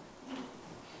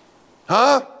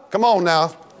 Huh? Come on now.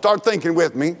 Start thinking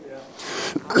with me.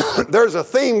 There's a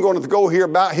theme going to go here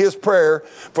about his prayer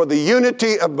for the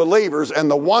unity of believers and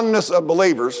the oneness of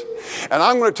believers. And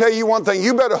I'm going to tell you one thing.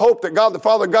 You better hope that God the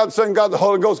Father, God the Son, God the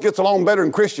Holy Ghost gets along better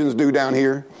than Christians do down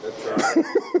here. That's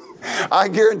right. I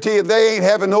guarantee you they ain't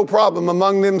having no problem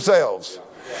among themselves.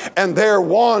 And they're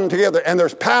one together, and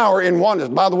there's power in oneness.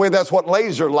 By the way, that's what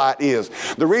laser light is.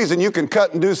 The reason you can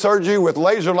cut and do surgery with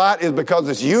laser light is because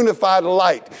it's unified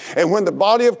light. And when the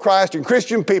body of Christ and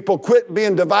Christian people quit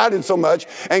being divided so much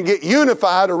and get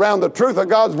unified around the truth of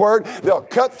God's word, they'll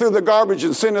cut through the garbage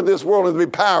and sin of this world, and there'll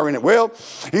be power in it. Well,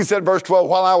 he said, verse 12,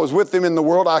 while I was with them in the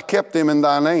world, I kept them in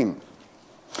thy name.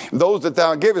 Those that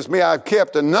thou givest me I've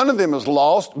kept, and none of them is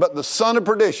lost, but the son of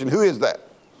perdition. Who is that?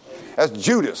 That's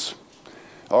Judas.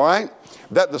 All right?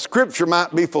 that the scripture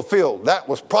might be fulfilled. That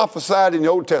was prophesied in the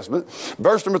Old Testament.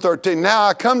 Verse number 13, now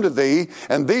I come to thee,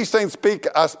 and these things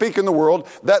I speak in the world,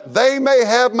 that they may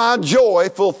have my joy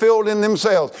fulfilled in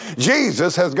themselves.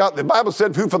 Jesus has got, the Bible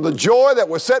said, who for the joy that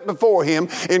was set before him,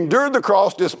 endured the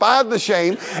cross, despised the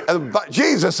shame. And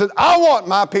Jesus said, I want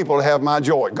my people to have my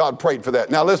joy. God prayed for that.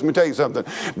 Now listen, let me tell you something.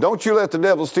 Don't you let the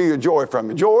devil steal your joy from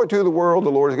you. Joy to the world, the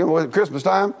Lord is going to, at Christmas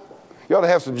time, you ought to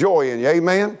have some joy in you.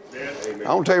 Amen? Amen. I'm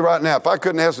going to tell you right now, if I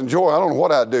couldn't have some joy, I don't know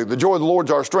what I'd do. The joy of the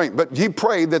Lord's our strength. But he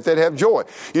prayed that they'd have joy.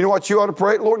 You know what you ought to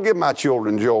pray? Lord, give my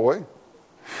children joy.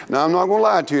 Now, I'm not going to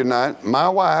lie to you tonight. My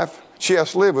wife, she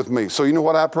has to live with me. So you know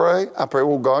what I pray? I pray,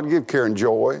 well, God, give Karen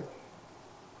joy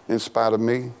in spite of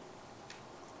me.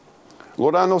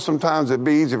 Lord, I know sometimes it'd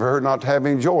be easy for her not to have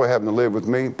any joy having to live with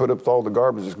me, put up with all the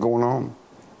garbage that's going on.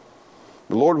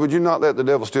 But Lord, would you not let the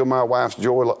devil steal my wife's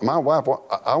joy? My wife,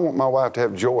 I want my wife to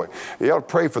have joy. You ought to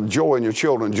pray for joy in your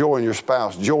children, joy in your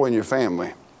spouse, joy in your family.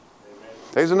 Amen.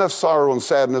 There's enough sorrow and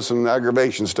sadness and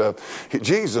aggravation stuff.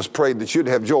 Jesus prayed that you'd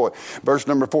have joy. Verse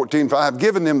number 14, for I have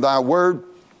given them thy word,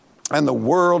 and the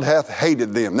world hath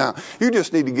hated them. Now, you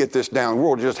just need to get this down. The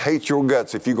world just hates your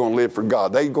guts if you're going to live for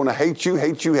God. They're going to hate you,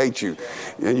 hate you, hate you.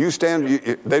 And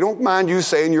they don't mind you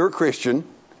saying you're a Christian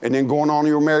and then going on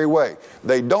your merry way.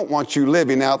 They don't want you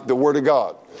living out the Word of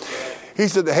God. He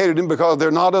said they hated him because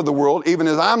they're not of the world, even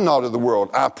as I'm not of the world.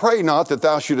 I pray not that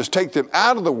thou shouldest take them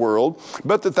out of the world,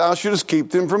 but that thou shouldest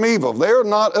keep them from evil. They are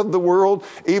not of the world,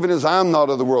 even as I'm not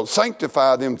of the world.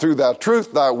 Sanctify them through thy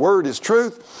truth. Thy word is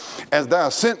truth. As thou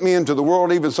sent me into the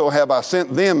world, even so have I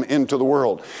sent them into the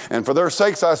world. And for their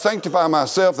sakes I sanctify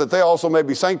myself, that they also may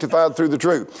be sanctified through the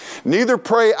truth. Neither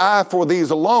pray I for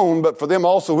these alone, but for them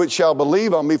also which shall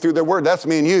believe on me through their word. That's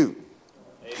me and you.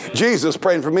 Amen. Jesus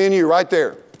praying for me and you right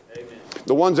there. Amen.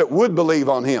 The ones that would believe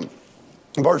on him.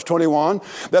 Verse 21,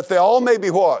 that they all may be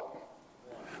what?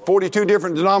 42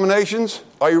 different denominations.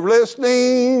 Are you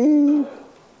listening?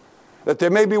 That there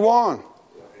may be one.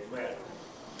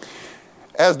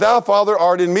 As thou, Father,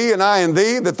 art in me and I in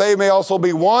thee, that they may also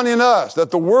be one in us,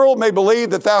 that the world may believe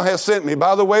that thou hast sent me.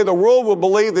 By the way, the world will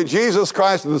believe that Jesus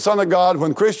Christ is the Son of God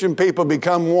when Christian people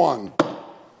become one.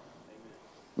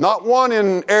 Not one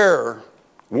in error,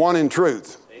 one in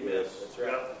truth. Amen. That's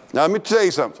right. Now, let me tell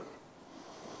you something.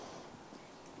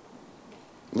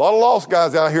 A lot of lost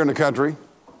guys out here in the country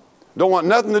don't want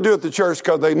nothing to do with the church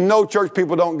because they know church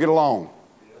people don't get along.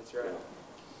 That's right.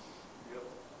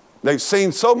 They've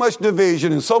seen so much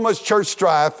division and so much church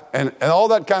strife and all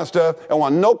that kind of stuff and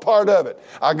want no part of it.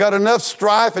 I got enough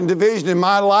strife and division in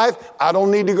my life. I don't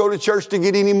need to go to church to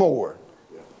get any more.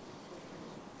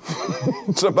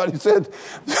 Somebody said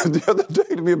the other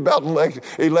day to me about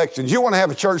elections. You want to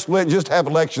have a church split, just have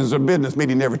elections or business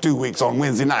meeting every 2 weeks on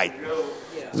Wednesday night.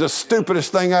 It's the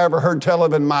stupidest thing I ever heard tell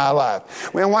of in my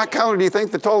life. Well, what color do you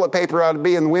think the toilet paper ought to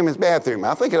be in the women's bathroom?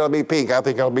 I think it ought to be pink. I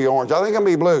think it ought to be orange. I think it'll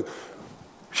be blue.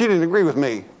 She didn't agree with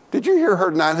me. Did you hear her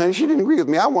tonight, honey? She didn't agree with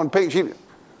me. I want pink.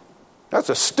 That's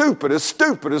the stupidest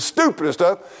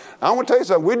stuff. I want to tell you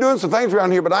something. We're doing some things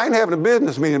around here, but I ain't having a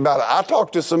business meeting about it. I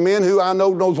talked to some men who I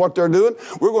know knows what they're doing.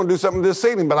 We're going to do something this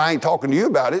evening, but I ain't talking to you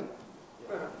about it.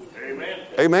 Amen.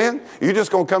 Amen. You're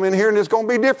just going to come in here and it's going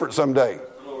to be different someday.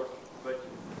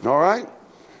 All right?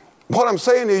 What I'm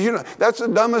saying is, that's the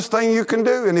dumbest thing you can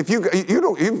do. And if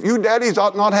you daddies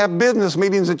ought not have business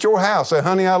meetings at your house. Say,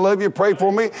 honey, I love you. Pray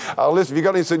for me. I'll listen. If you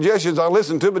got any suggestions, I'll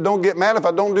listen to it. But don't get mad if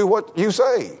I don't do what you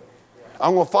say.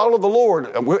 I'm going to follow the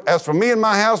Lord. As for me and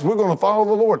my house, we're going to follow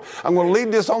the Lord. I'm going to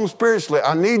lead this home spiritually.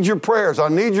 I need your prayers. I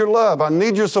need your love. I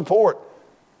need your support.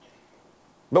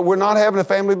 But we're not having a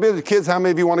family business. Kids, how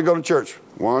many of you want to go to church?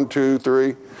 1, 2,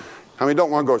 3. How many don't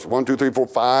want to go to church? 1, 2, 3, 4,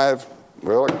 5.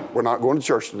 Well, we're not going to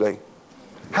church today.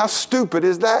 How stupid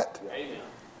is that? Amen.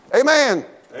 Amen.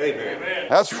 Amen.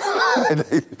 That's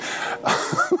right.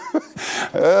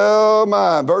 Oh,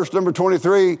 my. Verse number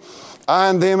 23. I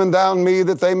and them and thou and me,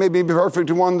 that they may be perfect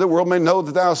in one, that the world may know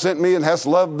that thou hast sent me and hast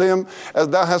loved them as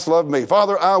thou hast loved me.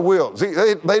 Father, I will. See,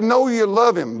 they know you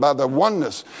love him by the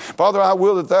oneness. Father, I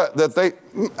will that they...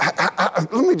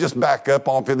 let me just back up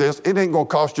off of this. It ain't going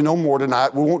to cost you no more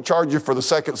tonight. We won't charge you for the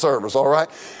second service, all right?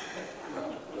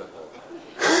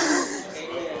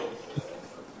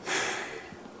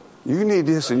 You need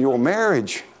this in your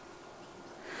marriage.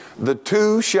 The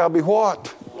two shall be what?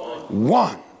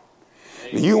 One.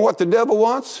 You know what the devil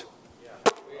wants?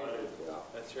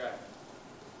 That's right.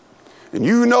 And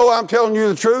you know I'm telling you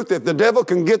the truth. If the devil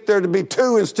can get there to be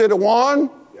two instead of one,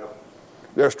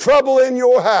 there's trouble in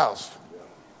your house.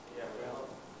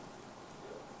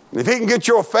 If he can get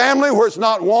your family where it's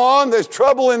not one, there's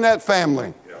trouble in that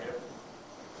family.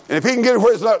 And if he can get it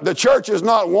where it's not, the church is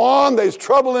not one, there's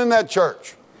trouble in that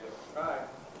church.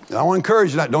 And I want to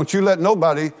encourage you that. Don't you let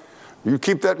nobody, you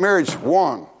keep that marriage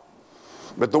one.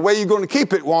 But the way you're going to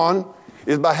keep it one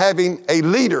is by having a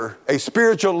leader, a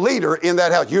spiritual leader in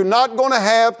that house. You're not going to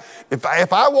have, if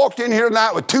I walked in here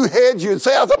tonight with 2 heads, you'd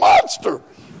say I was a monster.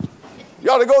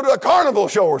 You ought to go to a carnival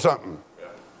show or something.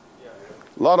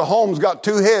 A lot of homes got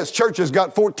 2 heads. Churches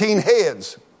got 14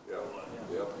 heads.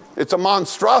 It's a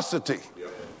monstrosity.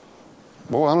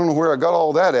 Boy, I don't know where I got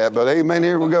all that at, but amen,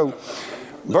 here we go.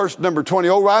 Verse number 20,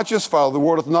 O righteous Father, the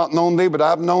world hath not known thee, but I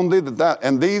have known thee,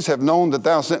 and these have known that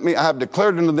thou sent me. I have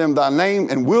declared unto them thy name,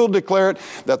 and will declare it,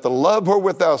 that the love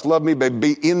wherewith thou hast loved me may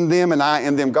be in them, and I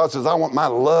in them. God says, I want my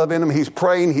love in them. He's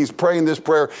praying this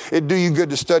prayer. It'd do you good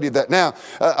to study that. Now,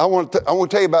 I want to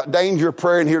tell you about danger of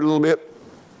prayer in here a little bit.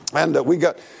 And we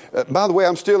got, by the way,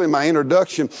 I'm still in my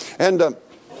introduction, and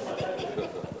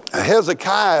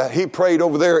Hezekiah, he prayed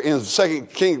over there in 2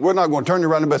 Kings. We're not going to turn you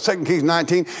around, but 2 Kings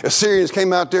 19, Assyrians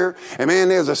came out there, and man,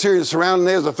 there's Assyrians surrounding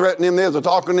them, there's a threatening them, there's a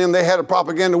talking to them. They had a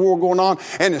propaganda war going on,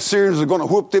 and the Assyrians are going to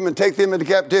whoop them and take them into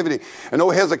captivity. And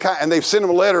Hezekiah, and they've sent him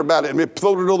a letter about it, and it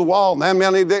floated over the wall. And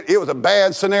man, it was a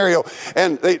bad scenario.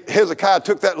 And Hezekiah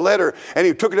took that letter, and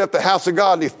he took it up to the house of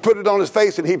God, and he put it on his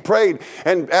face, and he prayed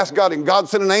and asked God, and God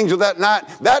sent an angel that night.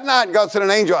 That night, God sent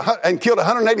an angel and killed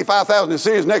 185,000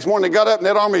 Assyrians. Next morning, they got up, and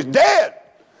that army is dead.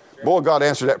 Boy, God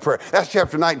answered that prayer. That's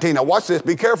chapter 19. Now watch this.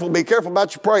 Be careful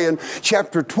about your praying.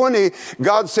 Chapter 20,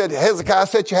 God said, Hezekiah,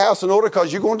 set your house in order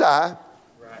because you're going to die.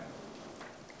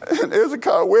 Right. And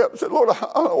Hezekiah wept and said, Lord, I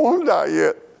don't want to die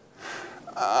yet.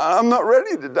 I'm not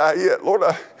ready to die yet. Lord,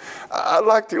 I'd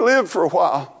like to live for a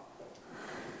while.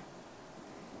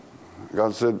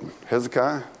 God said,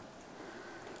 Hezekiah,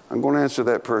 I'm going to answer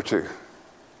that prayer too.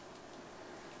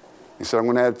 He said, I'm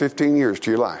going to add 15 years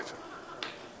to your life.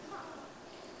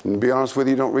 And to be honest with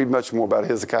you, don't read much more about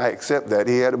Hezekiah except that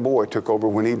he had a boy took over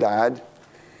when he died.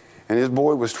 And his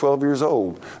boy was 12 years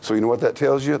old. So you know what that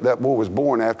tells you? That boy was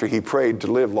born after he prayed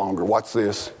to live longer. Watch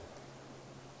this.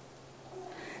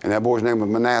 And that boy's name was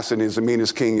Manasseh, and he's the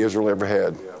meanest king Israel ever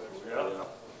had.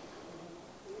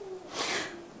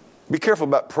 Be careful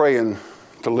about praying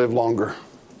to live longer.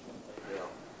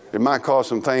 It might cause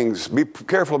some things. Be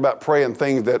careful about praying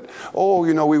things that,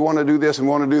 we want to do this and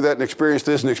want to do that and experience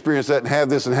this and experience that and have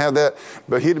this and have that.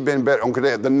 But he'd have been better.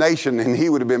 The nation and he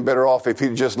would have been better off if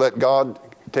he'd just let God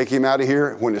take him out of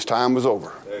here when his time was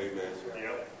over. Amen.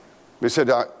 He said,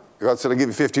 God said, I'll give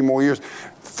you 15 more years.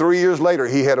 3 years later,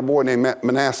 he had a boy named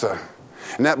Manasseh.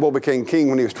 And that boy became king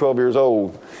when he was 12 years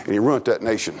old. And he ruined that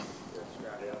nation.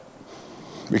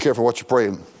 Be careful what you're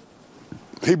praying.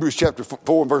 Hebrews chapter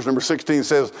 4 verse number 16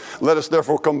 says, let us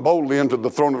therefore come boldly into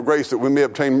the throne of grace that we may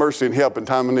obtain mercy and help in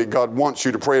time of need. God wants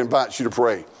you to pray, invites you to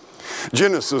pray.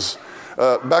 Genesis,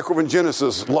 back over in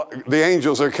Genesis, the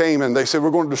angels there came and they said, we're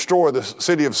going to destroy the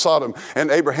city of Sodom. And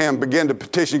Abraham began to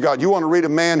petition God. You want to read a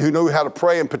man who knew how to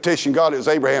pray and petition God? It was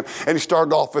Abraham. And he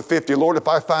started off with 50. Lord, if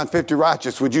I find 50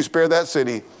 righteous, would you spare that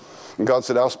city? And God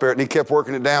said, I'll spare it. And he kept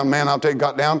working it down. Man, I'll tell you,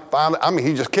 got down. Finally,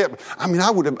 he just kept. I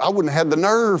wouldn't have had the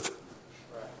nerve.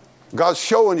 God's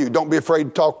showing you, don't be afraid to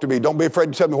talk to me. Don't be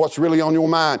afraid to tell me what's really on your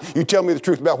mind. You tell me the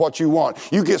truth about what you want.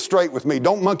 You get straight with me.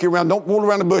 Don't monkey around. Don't roll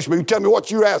around the bush, but you tell me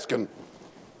what you're asking.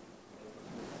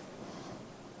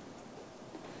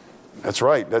 That's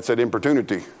right. That's that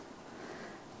importunity.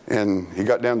 And he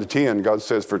got down to 10. God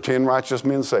says, for 10 righteous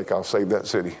men's sake, I'll save that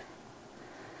city.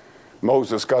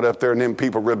 Moses got up there and then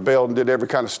people rebelled and did every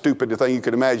kind of stupid thing you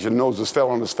could imagine. Moses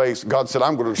fell on his face. God said,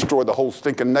 I'm going to destroy the whole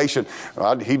stinking nation.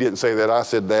 He didn't say that. I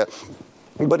said that.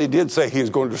 But he did say he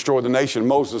was going to destroy the nation.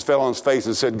 Moses fell on his face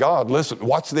and said, God, listen,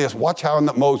 watch this. Watch how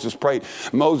Moses prayed.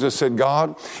 Moses said,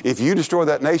 God, if you destroy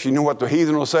that nation, you know what the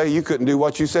heathen will say? You couldn't do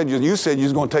what you said. You said you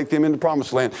was going to take them into the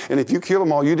promised land. And if you kill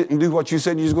them all, you didn't do what you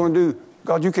said you was going to do.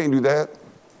 God, you can't do that.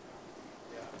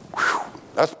 Whew,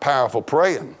 that's powerful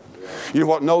praying. You know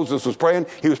what Moses was praying?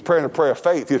 He was praying a prayer of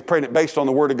faith. He was praying it based on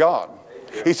the word of God.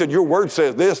 He said, your word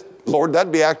says this. Lord,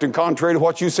 that'd be acting contrary to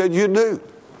what you said you'd do.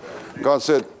 God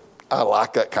said, I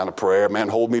like that kind of prayer. Man,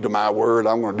 hold me to my word.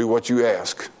 I'm going to do what you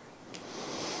ask.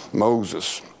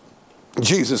 Moses.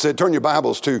 Jesus said, turn your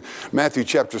Bibles to Matthew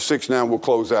chapter 6 now. We'll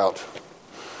close out.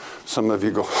 Some of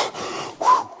you go,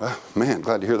 man,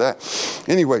 glad to hear that.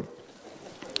 Anyway.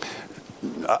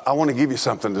 I want to give you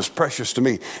something that's precious to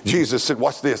me. Jesus said,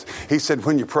 watch this. He said,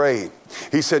 when you pray,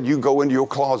 he said, you go into your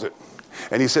closet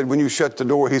And he said, when you shut the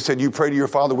door, he said, you pray to your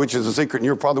Father which is in secret, and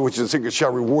your Father which is in secret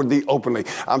shall reward thee openly.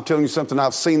 I'm telling you something,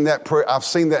 I've seen that prayer. I've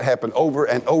seen that happen over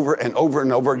and over and over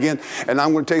and over again. And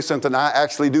I'm going to tell you something, I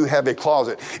actually do have a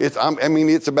closet.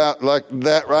 It's about like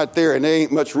that right there, and there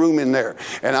ain't much room in there.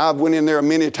 And I've went in there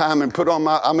many times and got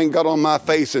on my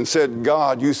face and said,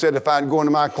 God, you said if I'd go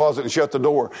into my closet and shut the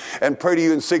door and pray to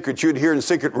you in secret, you'd hear in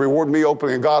secret, reward me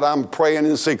openly. And God, I'm praying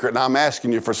in secret, and I'm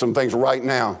asking you for some things right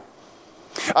now.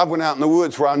 I went out in the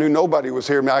woods where I knew nobody was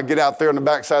here. I'd get out there on the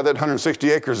backside of that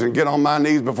 160 acres and get on my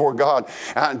knees before God.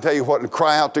 I can tell you what, and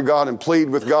cry out to God and plead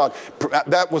with God.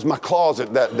 That was my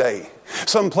closet that day.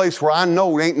 Some place where I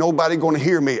know ain't nobody going to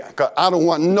hear me. I don't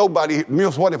want nobody.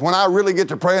 What if when I really get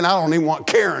to praying, I don't even want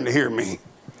Karen to hear me.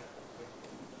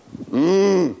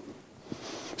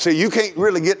 See, you can't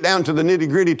really get down to the nitty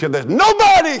gritty to this.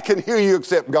 Nobody can hear you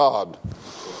except God.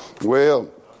 Well,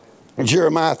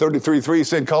 Jeremiah 33:3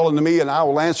 said, call unto me, and I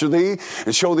will answer thee,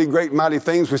 and show thee great and mighty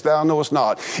things which thou knowest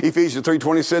not. Ephesians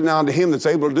 3:20 said, now unto him that's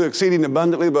able to do exceeding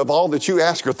abundantly above all that you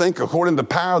ask or think, according to the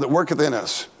power that worketh in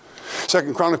us.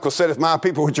 2 Chronicles said, if my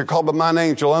people which are called by my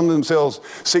name shall humble themselves,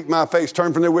 seek my face,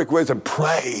 turn from their wicked ways, and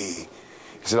pray, he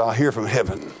said, I'll hear from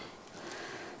heaven,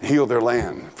 heal their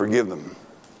land, forgive them.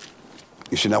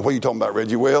 You said, now what are you talking about,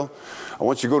 Reggie? Well, I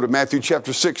want you to go to Matthew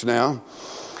chapter 6 now,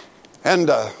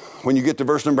 and when you get to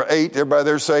verse number 8, everybody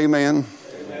there say amen.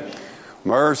 Amen.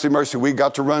 Mercy, mercy. We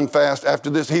got to run fast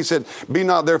after this. He said, be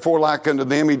not therefore like unto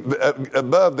them.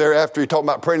 Above there, after he talked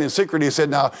about praying in secret, he said,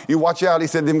 now you watch out. He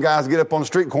said, them guys get up on the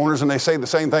street corners and they say the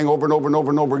same thing over and over and over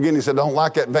and over again. He said, don't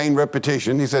like that vain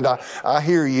repetition. He said, I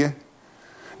hear you.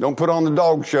 Don't put on the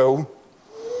dog show.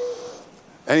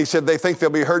 And he said, they think they'll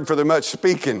be heard for their much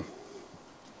speaking.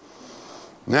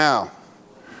 Now,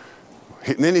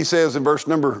 and then he says in verse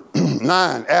number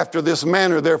 9, after this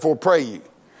manner, therefore, pray ye.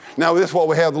 Now, this is what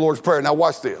we have, the Lord's Prayer. Now,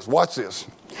 watch this. Watch this.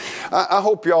 I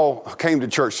hope y'all came to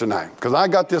church tonight, because I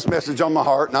got this message on my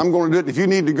heart, and I'm going to do it. If you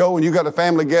need to go and you got a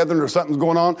family gathering or something's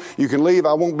going on, you can leave.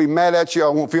 I won't be mad at you. I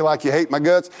won't feel like you hate my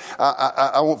guts.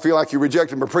 I won't feel like you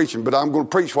rejected my preaching, but I'm going to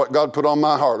preach what God put on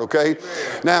my heart, okay?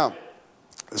 Amen. Now,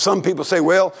 some people say,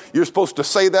 well, you're supposed to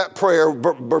say that prayer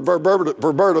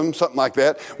verbatim, something like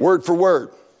that, word for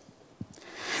word.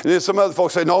 And then some other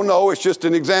folks say, no, it's just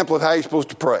an example of how you're supposed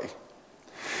to pray.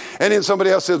 And then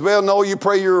somebody else says, well, no, you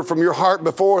pray from your heart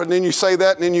before, and then you say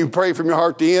that, and then you pray from your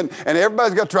heart to the end. And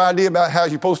everybody's got their idea about how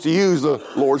you're supposed to use the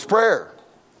Lord's Prayer.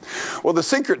 Well, the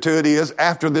secret to it is,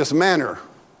 after this manner,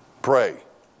 pray.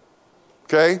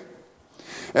 Okay?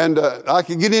 And I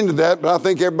can get into that, but I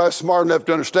think everybody's smart enough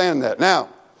to understand that. Now,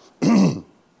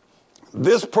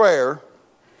 this prayer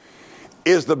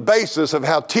is the basis of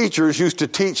how teachers used to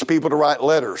teach people to write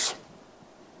letters.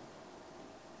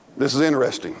 This is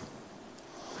interesting.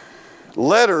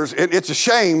 Letters, it's a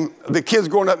shame the kids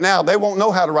growing up now, they won't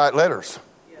know how to write letters.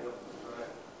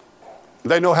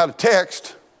 They know how to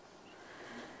text.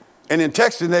 And in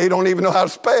texting, they don't even know how to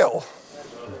spell.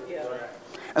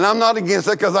 And I'm not against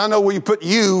that, because I know where you put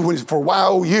you for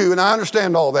Y-O-U, and I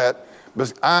understand all that.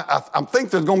 But I think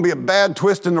there's going to be a bad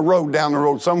twist in the road down the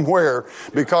road somewhere,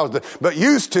 but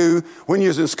used to, when you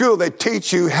was in school, they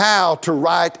teach you how to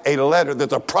write a letter.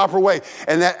 That's a proper way.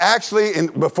 And that actually,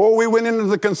 before we went into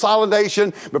the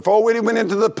consolidation, before we went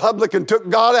into the public and took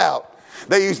God out,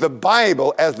 they used the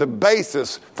Bible as the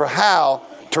basis for how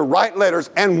to write letters.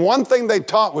 And one thing they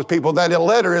taught was people that a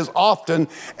letter is often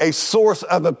a source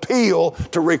of appeal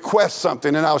to request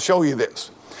something. And I'll show you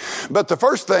this. But the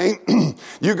first thing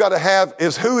you got to have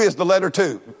is, who is the letter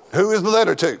to? Who is the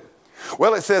letter to?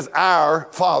 Well, it says our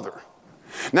Father.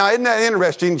 Now, isn't that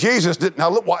interesting? Jesus didn't, now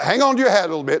look, hang on to your hat a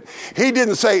little bit. He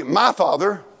didn't say my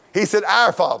Father. He said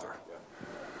our Father.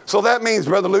 So that means,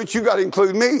 Brother Lutz, you got to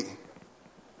include me.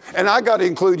 And I got to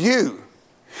include you.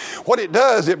 What it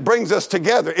does, it brings us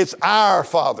together. It's our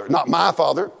Father, not my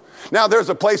Father. Now, there's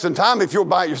a place and time if you're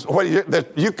by yourself,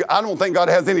 I don't think God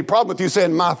has any problem with you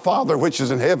saying my Father which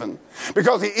is in heaven,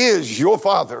 because he is your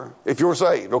Father if you're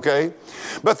saved, okay?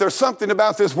 But there's something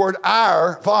about this word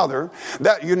our Father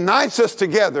that unites us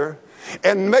together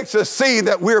and makes us see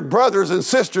that we're brothers and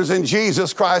sisters in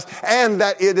Jesus Christ, and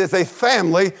that it is a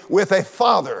family with a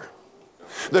Father.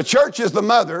 The church is the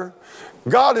mother,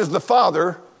 God is the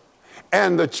Father,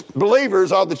 and the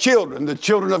believers are the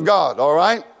children of God, all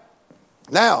right?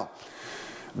 Now,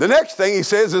 the next thing he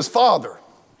says is Father.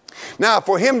 Now,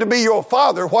 for him to be your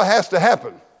Father, what has to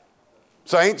happen?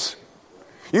 Saints,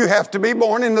 you have to be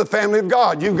born into the family of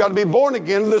God. You've got to be born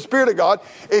again in the Spirit of God.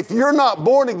 If you're not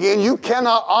born again, you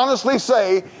cannot honestly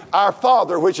say, our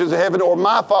Father which is in heaven, or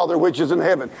my Father which is in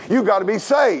heaven. You've got to be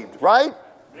saved, right?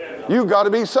 You've got to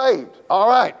be saved. All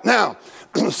right. Now,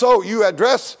 So you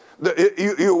address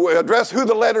you address who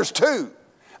the letter's to.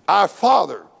 Our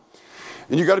Father.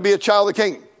 And you got to be a child of the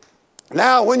King.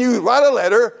 Now, when you write a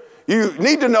letter, you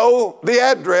need to know the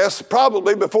address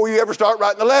probably before you ever start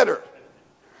writing the letter.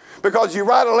 Because you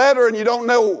write a letter and you don't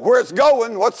know where it's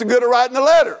going, what's the good of writing the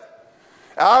letter?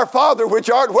 Our Father, which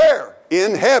art where?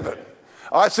 In heaven.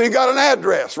 All right, so you got an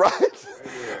address, right?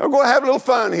 We're going to have a little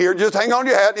fun here. Just hang on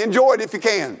to your hat. Enjoy it if you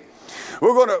can.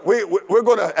 We're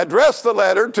going to address the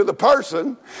letter to the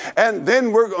person, and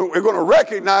then we're going to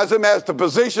recognize them as the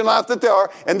position life that they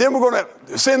are, and then we're going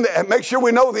to make sure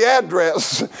we know the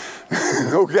address.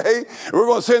 Okay? We're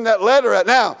going to send that letter out.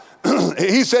 Now,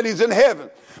 he said he's in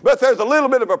heaven. But there's a little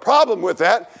bit of a problem with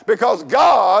that because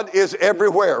God is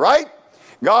everywhere, right?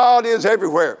 God is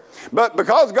everywhere. But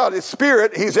because God is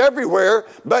spirit, he's everywhere,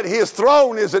 but his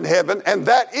throne is in heaven, and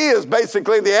that is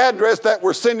basically the address that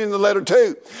we're sending the letter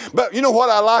to. But you know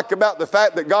what I like about the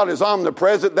fact that God is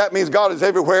omnipresent? That means God is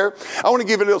everywhere. I want to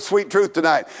give you a little sweet truth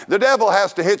tonight. The devil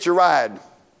has to hitch a ride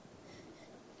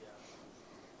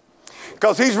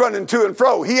because he's running to and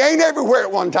fro. He ain't everywhere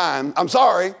at one time. I'm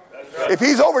sorry. If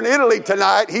he's over in Italy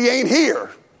tonight, he ain't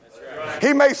here.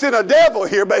 He may send a devil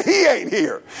here, but he ain't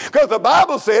here. Because the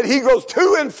Bible said he goes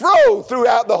to and fro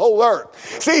throughout the whole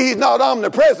earth. See, he's not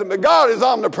omnipresent, but God is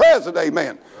omnipresent.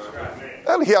 Amen.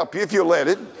 That'll help you if you let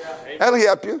it. That'll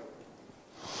help you.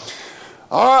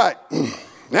 All right.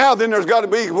 Now then there's got to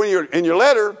be, when you're in your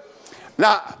letter,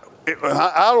 now,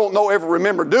 I don't ever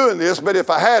remember doing this, but if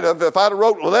I'd have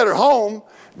wrote a letter home,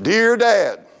 Dear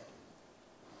Dad,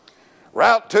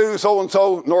 Route 2,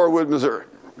 so-and-so, Norwood, Missouri.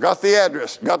 Got the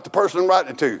address. Got the person I'm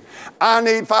writing it to. I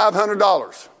need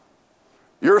 $500.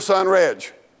 Your son,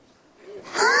 Reg.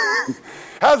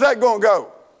 How's that going to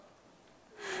go?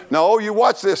 No, you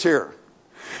watch this here.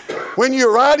 When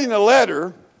you're writing a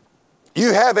letter,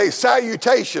 you have a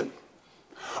salutation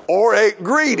or a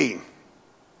greeting.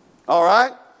 All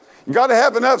right? You got to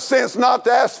have enough sense not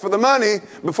to ask for the money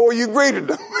before you greeted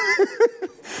them.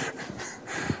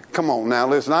 Come on now,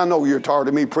 listen, I know you're tired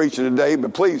of me preaching today,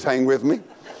 but please hang with me.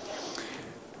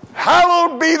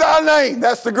 Hallowed be thy name.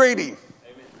 That's the greeting.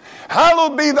 Amen.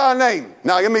 Hallowed be thy name.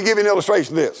 Now, let me give you an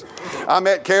illustration of this. I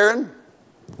met Karen,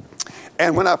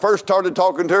 and when I first started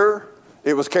talking to her,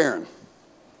 it was Karen.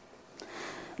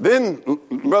 Then,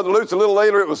 Brother Lutz, a little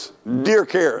later, it was Dear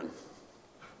Karen.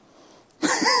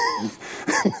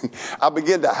 I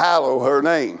began to hallow her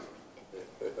name.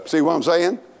 See what I'm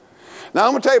saying? Now,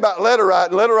 I'm going to tell you about letter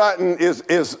writing. Letter writing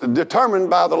is determined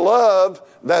by the love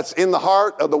that's in the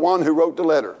heart of the one who wrote the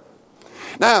letter.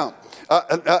 Now,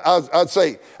 I'd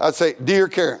say, Dear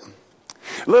Karen.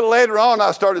 A little later on,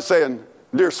 I started saying,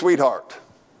 Dear Sweetheart.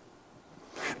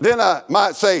 Then I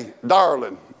might say,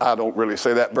 Darling. I don't really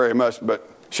say that very much, but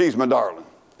she's my darling.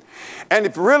 And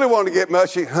if you really want to get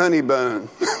mushy, Honey Bun.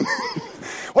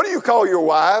 What do you call your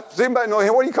wife? Does anybody know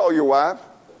him? What do you call your wife?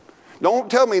 Don't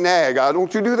tell me nag.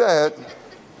 Don't you do that.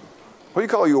 What do you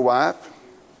call your wife?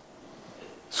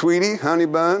 Sweetie, honey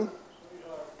bun,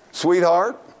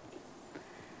 sweetheart.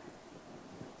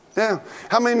 Yeah.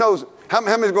 How many knows? How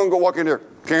many's going to go walk in there?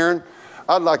 Karen,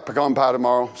 I'd like pecan pie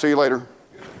tomorrow. See you later.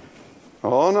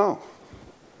 Oh no.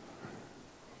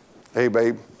 Hey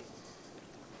babe,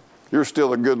 you're still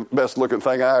the best looking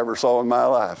thing I ever saw in my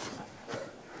life.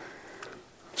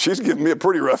 She's giving me a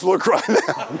pretty rough look right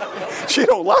now. She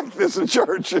don't like this in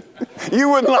church. You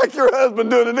wouldn't like your husband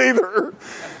doing it either.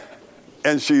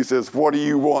 And she says, what do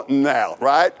you want now,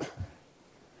 right?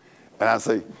 And I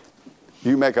say,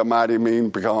 you make a mighty mean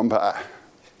pecan pie.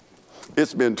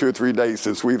 It's been 2 or 3 days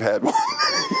since we've had one.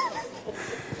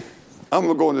 I'm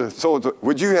going to go into so-and-so.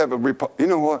 Would you have you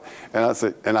know what? And I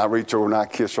said, and I reach over and I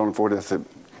kissed her on the forehead. I said,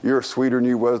 you're sweeter than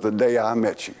you was the day I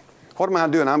met you. What am I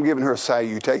doing? I'm giving her a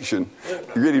salutation.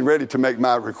 You're getting ready to make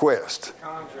my request.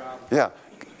 Yeah.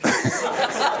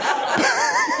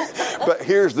 But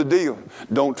here's the deal.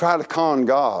 Don't try to con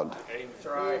God. That's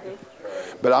right.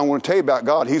 But I want to tell you about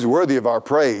God. He's worthy of our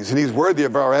praise, and he's worthy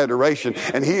of our adoration,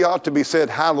 and he ought to be said,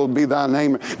 hallowed be thy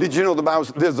name. Did you know the Bible,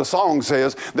 the song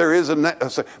says, there is a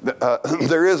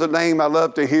name I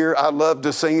love to hear, I love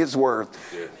to sing its worth.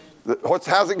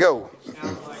 How's it go?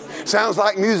 Sounds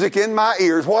like music in my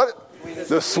ears. What?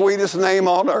 The sweetest name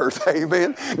on earth.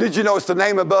 Amen. Did you know it's the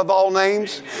name above all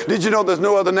names? Did you know there's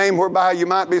no other name whereby you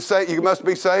might be saved? You must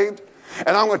be saved.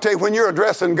 And I'm going to tell you, when you're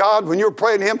addressing God, when you're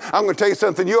praying to him, I'm going to tell you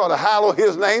something. You ought to hallow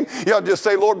his name. You ought to just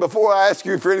say, Lord, before I ask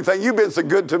you for anything, you've been so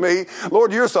good to me.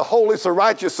 Lord, you're so holy, so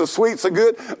righteous, so sweet, so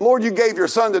good. Lord, you gave your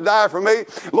son to die for me.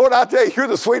 Lord, I tell you, you're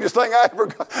the sweetest thing I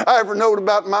ever known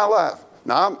about in my life.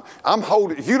 Now, I'm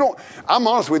holding, if you don't, I'm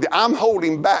honest with you, I'm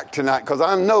holding back tonight because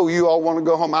I know you all want to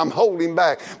go home. I'm holding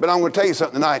back. But I'm going to tell you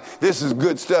something tonight. This is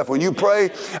good stuff. When you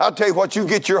pray, I'll tell you what, you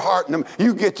get your heart in them.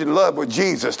 You get in love with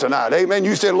Jesus tonight. Amen.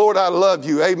 You say, Lord, I love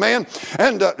you. Amen.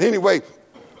 And anyway,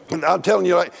 I'm telling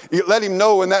you, you let him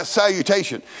know in that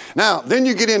salutation. Now, then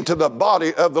you get into the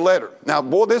body of the letter. Now,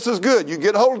 boy, this is good. You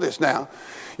get a hold of this now.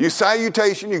 You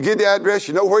salutation, you get the address,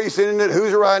 you know where you're sending it,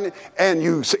 who's writing it, and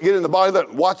you get in the body of the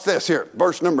letter. Watch this here,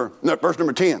 verse number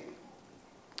 10.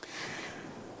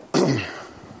 I'm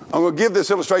going to give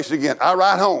this illustration again. I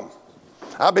write home.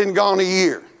 I've been gone a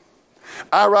year.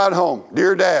 I write home.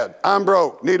 Dear Dad, I'm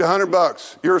broke. Need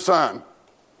 $100. Your son.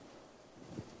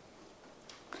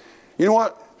 You know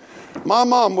what? My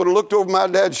mom would have looked over my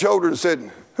dad's shoulder and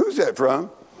said, who's that from?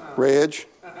 Reg.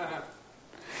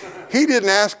 He didn't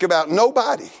ask about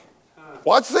nobody.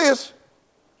 Watch this.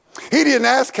 He didn't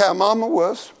ask how mama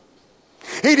was.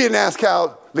 He didn't ask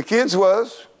how the kids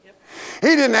was.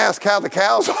 He didn't ask how the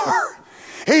cows are.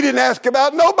 He didn't ask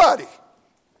about nobody.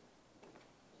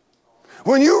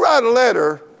 When you write a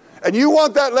letter and you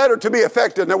want that letter to be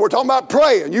effective, now we're talking about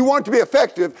praying, you want it to be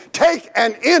effective, take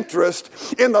an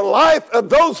interest in the life of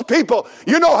those people.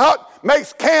 You know how it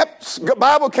makes camps,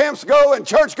 Bible camps go and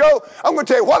church go? I'm going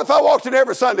to tell you, what if I walked in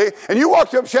every Sunday and you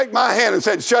walked up, shake my hand and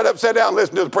said, shut up, sit down,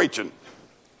 listen to the preaching?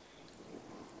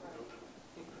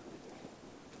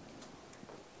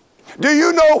 Do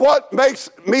you know what makes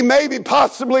me maybe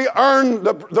possibly earn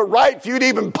the right for you to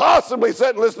even possibly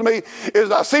sit and listen to me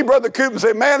is I see Brother Coop and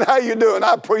say, man, how you doing?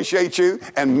 I appreciate you,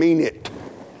 and mean it.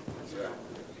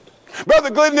 Brother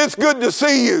Glidden, it's good to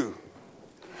see you.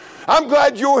 I'm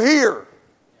glad you're here.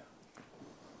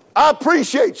 I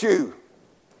appreciate you.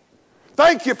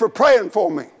 Thank you for praying for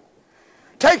me.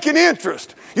 Take an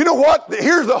interest. You know what?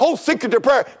 Here's the whole secret to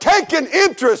prayer. Take an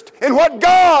interest in what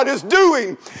God is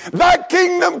doing. Thy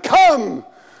kingdom come.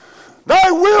 Thy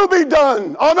will be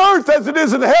done on earth as it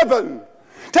is in heaven.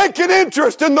 Take an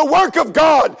interest in the work of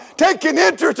God. Take an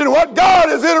interest in what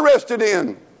God is interested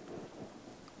in.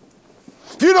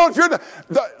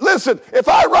 Listen, if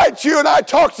I write you and I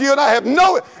talk to you and I have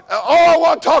all I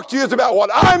want to talk to you is about what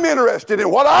I'm interested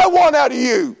in, what I want out of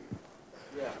you.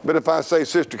 But if I say,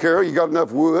 Sister Carol, you got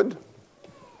enough wood?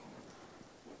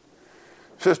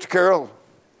 Sister Carol,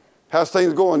 how's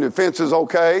things going? The fence is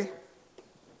okay?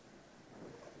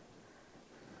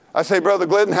 I say, Brother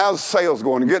Glidden, how's sales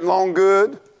going? You getting along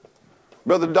good?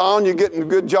 Brother Don, you getting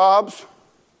good jobs?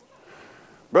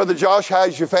 Brother Josh,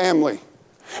 how's your family?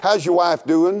 How's your wife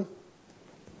doing?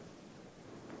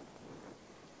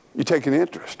 You take an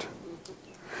interest.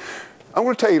 I'm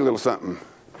going to tell you a little something.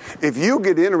 If you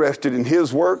get interested in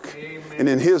his work and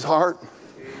in his heart,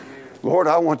 Lord,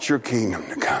 I want your kingdom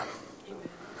to come.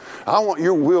 I want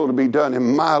your will to be done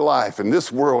in my life, in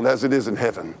this world as it is in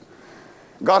heaven.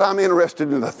 God, I'm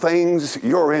interested in the things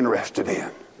you're interested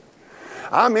in.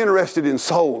 I'm interested in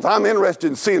souls. I'm interested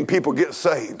in seeing people get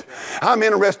saved. I'm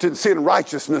interested in seeing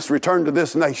righteousness return to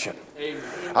this nation. Amen.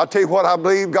 I'll tell you what, I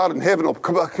believe God in heaven will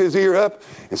come back his ear up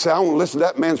and say, I want to listen to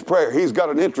that man's prayer. He's got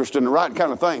an interest in the right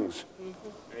kind of things.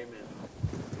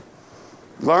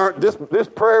 Learn this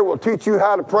prayer will teach you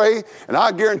how to pray, and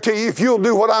I guarantee you, if you'll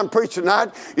do what I'm preaching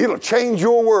tonight, it'll change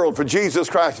your world for Jesus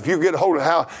Christ if you get a hold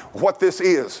of what this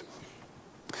is.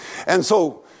 And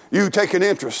so you take an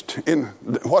interest in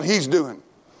what he's doing.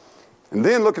 And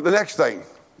then look at the next thing.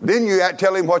 Then you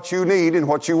tell him what you need and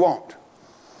what you want.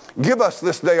 Give us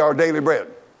this day our daily bread.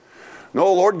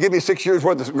 No, Lord, give me 6 years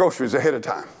worth of groceries ahead of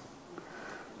time.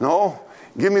 No,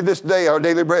 give me this day our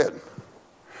daily bread.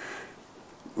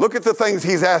 Look at the things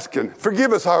he's asking.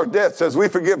 Forgive us our debts as we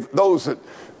forgive those that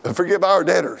forgive our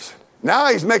debtors. Now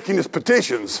he's making his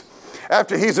petitions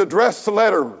after he's addressed the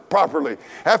letter properly,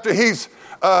 after he's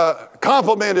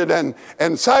complimented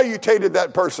and salutated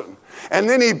that person. And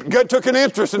then he took an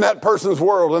interest in that person's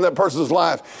world and that person's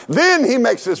life. Then he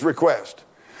makes this request.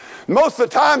 Most of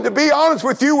the time, to be honest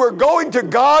with you, we're going to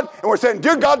God and we're saying,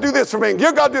 dear God, do this for me.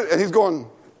 Dear God, do it. And he's going,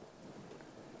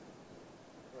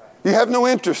 you have no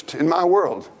interest in my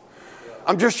world.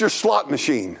 I'm just your slot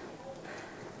machine.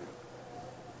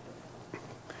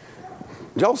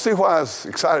 Did y'all see why I was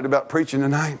excited about preaching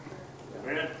tonight?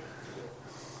 Amen.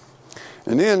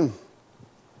 And then,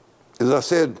 as I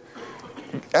said,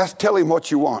 tell him what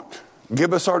you want.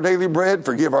 Give us our daily bread,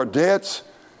 forgive our debts,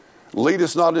 lead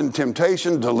us not into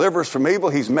temptation, deliver us from evil.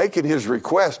 He's making his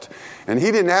request, and he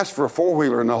didn't ask for a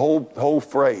four-wheeler in the whole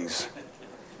phrase.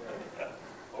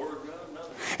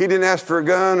 He didn't ask for a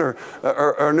gun or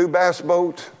a new bass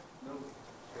boat.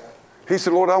 He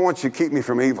said, Lord, I want you to keep me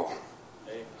from evil.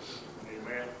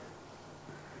 Amen.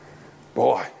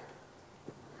 Boy.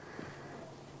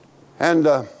 And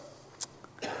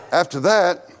after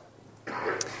that,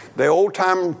 the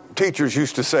old-time teachers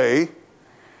used to say,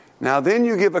 now then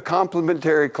you give a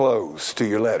complimentary close to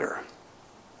your letter.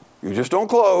 You just don't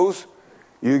close,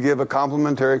 you give a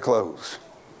complimentary close.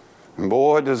 And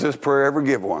boy, does this prayer ever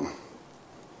give one.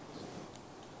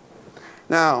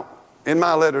 Now, in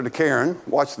my letter to Karen,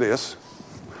 watch this.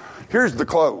 Here's the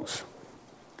close.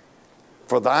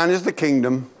 For thine is the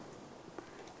kingdom.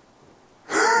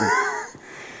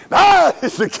 Thine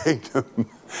is the kingdom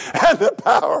and the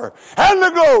power and the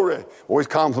glory. Always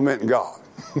complimenting God.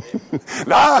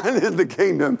 Thine is the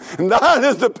kingdom and thine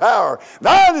is the power.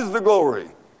 Thine is the glory.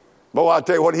 Boy, I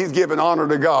tell you what, he's giving honor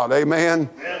to God. Amen.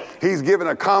 He's given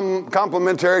a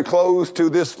complimentary close to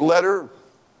this letter.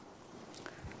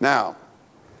 Now,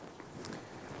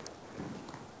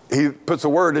 he puts a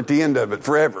word at the end of it,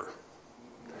 forever.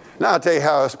 Now I'll tell you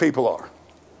how us people are.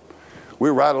 We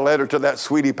write a letter to that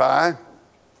sweetie pie,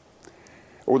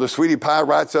 or the sweetie pie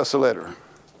writes us a letter.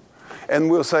 And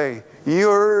we'll say,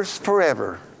 yours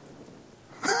forever.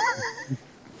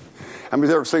 How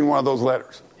many's ever seen one of those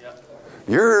letters? Yeah.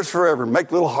 Yours forever.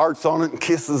 Make little hearts on it and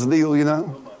kisses deal, you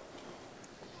know.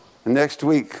 And next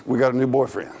week, we got a new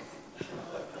boyfriend.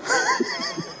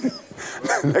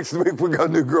 Next week, we got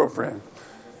a new girlfriend.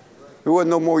 There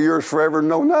wasn't no more yours forever,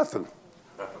 no nothing.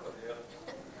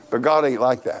 But God ain't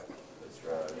like that.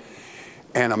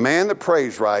 And a man that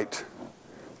prays right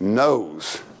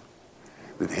knows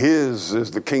that his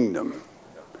is the kingdom,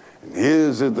 and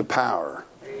his is the power,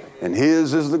 and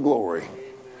his is the glory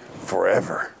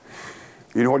forever.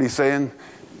 You know what he's saying?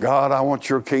 God, I want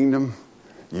your kingdom,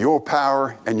 your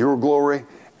power, and your glory,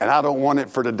 and I don't want it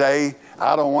for today.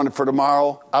 I don't want it for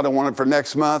tomorrow. I don't want it for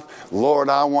next month. Lord,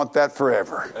 I want that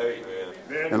forever.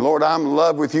 Amen. And Lord, I'm in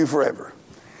love with you forever.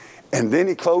 And then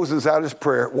he closes out his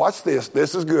prayer. Watch this.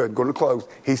 This is good. Going to close.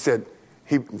 He said,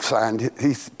 he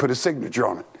put his signature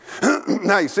on it.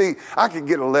 Now, you see, I could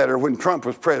get a letter when Trump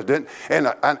was president, and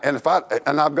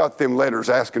I've got them letters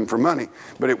asking for money,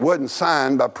 but it wasn't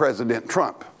signed by President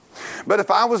Trump. But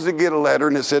if I was to get a letter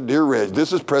and it said, Dear Reg,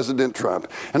 this is President Trump,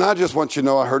 and I just want you to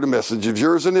know I heard a message of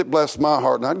yours and it blessed my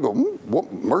heart, and I'd go, well,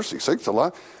 mercy sakes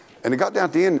alive. And it got down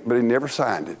at the end, but he never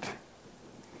signed it.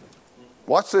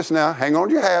 Watch this now. Hang on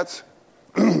to your hats.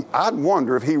 I'd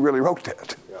wonder if he really wrote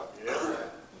that. Yeah.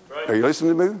 Right. Are you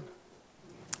listening to me?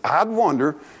 I'd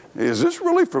wonder, is this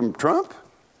really from Trump?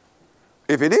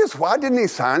 If it is, why didn't he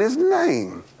sign his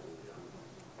name?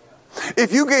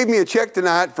 If you gave me a check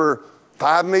tonight for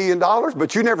 $5 million,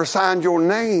 but you never signed your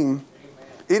name,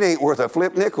 it ain't worth a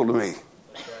flip nickel to me.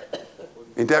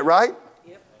 Ain't that right?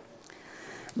 Yep.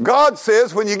 God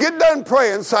says, when you get done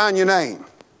praying, sign your name.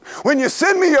 When you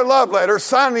send me your love letter,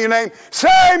 sign me your name. Say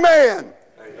amen.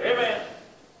 Amen.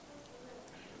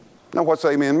 Now, what's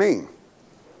amen mean?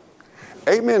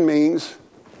 Amen means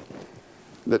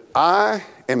that I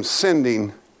am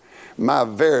sending my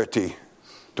verity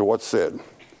to what's said.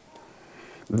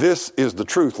 This is the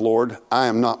truth, Lord. I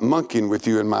am not monkeying with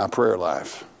you in my prayer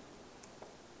life.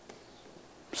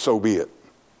 So be it.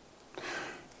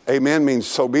 Amen means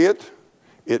so be it.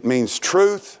 It means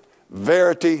truth,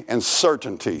 verity, and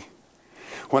certainty.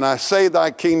 When I say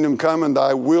thy kingdom come and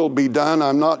thy will be done,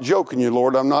 I'm not joking you,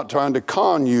 Lord. I'm not trying to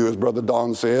con you, as Brother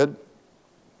Don said.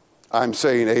 I'm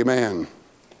saying amen.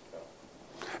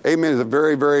 Amen is a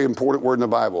very, very important word in the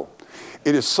Bible.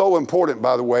 It is so important,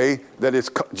 by the way, that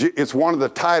it's one of the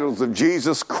titles of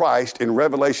Jesus Christ in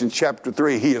Revelation chapter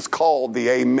 3. He is called the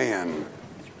Amen.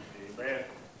 Amen.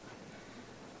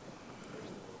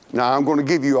 Now, I'm going to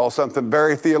give you all something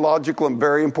very theological and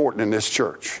very important in this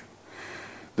church.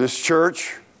 This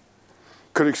church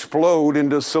could explode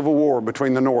into a civil war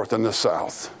between the North and the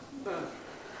South.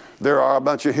 There are a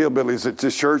bunch of hillbillies at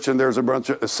this church, and there's a bunch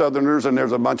of Southerners, and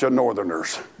there's a bunch of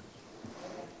Northerners.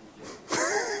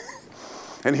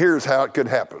 And here's how it could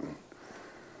happen.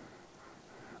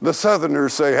 The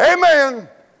Southerners say, amen,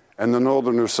 and the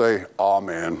Northerners say,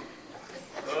 amen.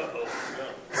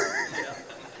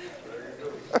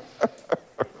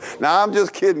 Now, I'm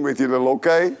just kidding with you, little,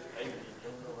 okay?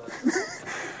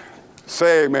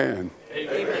 Say amen.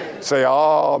 Amen. Say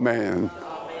amen. Amen.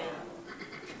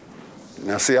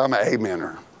 Now, see, I'm an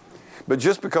amener. But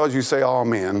just because you say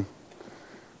amen,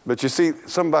 but you see,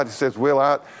 somebody says, well,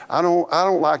 I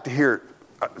don't like to hear it.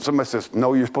 Somebody says,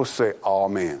 no, you're supposed to say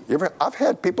amen. I've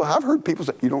heard people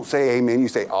say, you don't say amen, you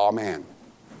say amen.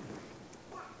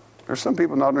 There's some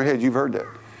people nodding their heads, you've heard that.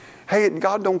 Hey,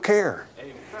 God don't care.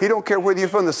 He don't care whether you're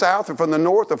from the South or from the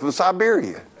North or from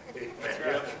Siberia.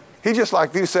 He'd just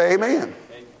like you to say amen.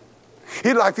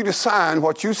 He'd like you to sign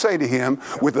what you say to him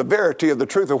with the verity of the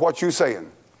truth of what you're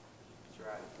saying.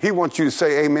 He wants you to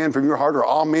say amen from your heart or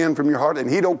amen from your heart, and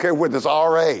he don't care whether it's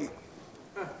R.A.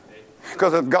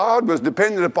 Because if God was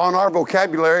dependent upon our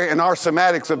vocabulary and our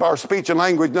semantics of our speech and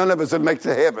language, none of us would make it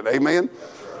to heaven. Amen?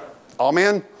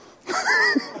 Amen?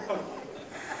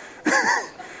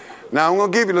 Now, I'm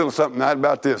going to give you a little something tonight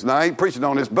about this. Now, I ain't preaching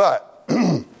on this, but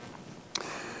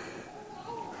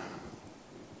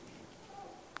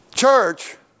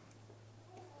church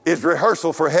is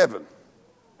rehearsal for heaven.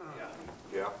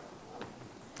 Yeah.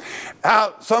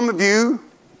 Now, some of you,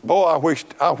 boy, I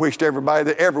wished everybody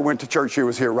that ever went to church here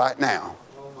was here right now.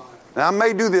 Now, I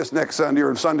may do this next Sunday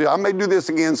or Sunday. I may do this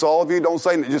again, so all of you don't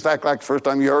say it. Just act like the first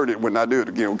time you heard it when I do it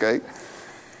again, okay?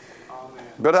 Amen.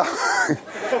 But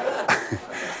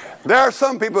there are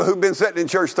some people who've been sitting in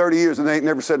church 30 years and they ain't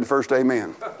never said the first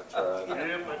amen. That's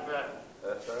right.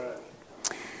 That's right.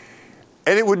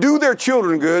 And it would do their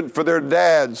children good for their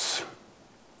dads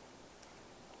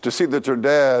to see that their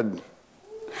dad...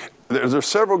 There's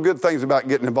several good things about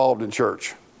getting involved in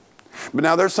church. But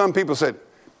now there's some people said,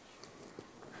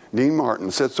 Dean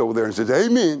Martin sits over there and says,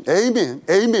 amen, amen,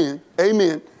 amen,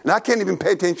 amen. And I can't even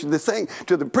pay attention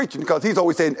to the preaching because he's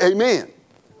always saying amen.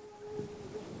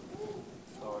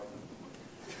 Sorry.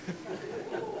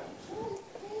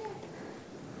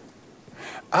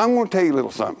 I'm going to tell you a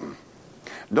little something.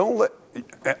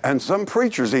 And some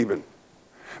preachers even,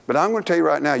 but I'm going to tell you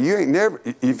right now, you ain't never,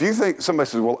 if you think somebody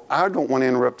says, well, I don't want to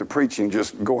interrupt the preaching,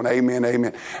 just going amen,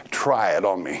 amen, try it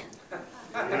on me.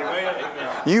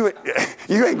 Amen. You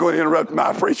ain't going to interrupt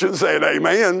my preaching saying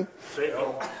amen.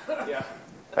 Yeah.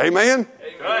 Amen?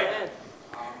 Right.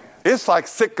 It's like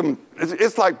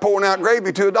it's like pouring out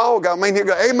gravy to a dog. I mean, he'll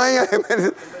go, amen,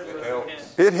 amen. It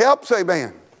helps. It helps,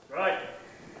 amen. Right.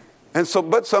 And so,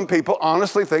 but some people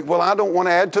honestly think, well, I don't want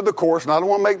to add to the chorus, and I don't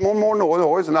want to make more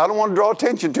noise, and I don't want to draw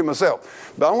attention to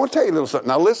myself. But I want to tell you a little something.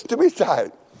 Now, listen to me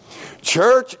tight.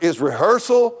 Church is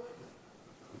rehearsal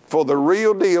for the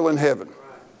real deal in heaven.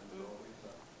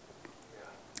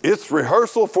 It's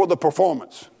rehearsal for the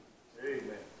performance.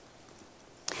 Amen.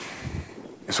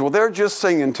 So, well, they're just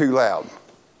singing too loud.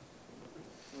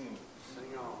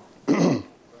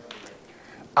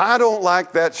 I don't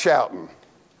like that shouting.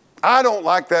 I don't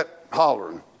like that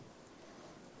hollering.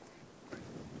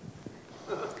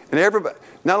 And everybody,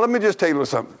 now let me just tell you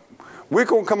something. We're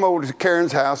going to come over to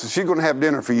Karen's house and she's going to have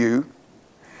dinner for you.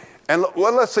 And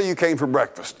well, let's say you came for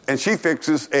breakfast and she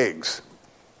fixes eggs.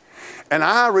 And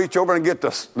I reach over and get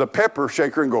the pepper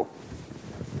shaker and go.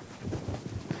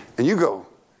 And you go,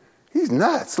 he's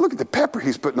nuts. Look at the pepper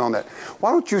he's putting on that.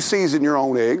 Why don't you season your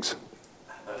own eggs?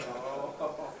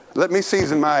 Let me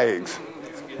season my eggs.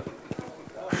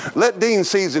 Let Dean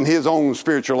season his own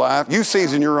spiritual life. You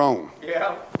season your own.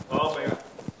 Yeah. Amen.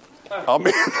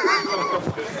 Amen.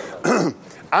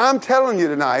 I'm telling you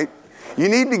tonight, you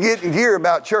need to get in gear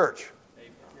about church.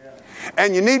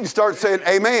 And you need to start saying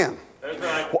amen. That's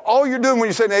right. Well, all you're doing when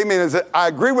you say amen is that I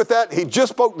agree with that. He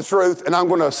just spoke the truth, and I'm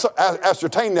going to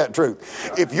ascertain that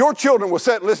truth. If your children will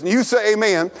sit and listen, you say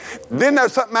amen, then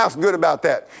there's something else good about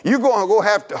that. You're going to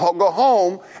have to go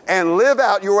home and live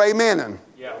out your amening.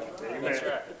 Yeah. Amen. That's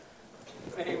right.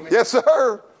 Amen. Yes,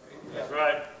 sir. That's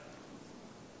right.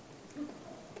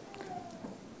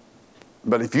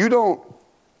 But if you don't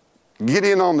get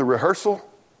in on the rehearsal,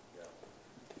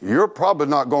 you're probably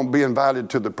not going to be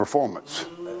invited to the performance.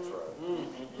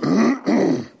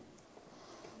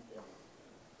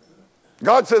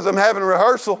 God says, I'm having a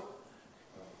rehearsal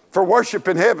for worship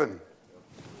in heaven.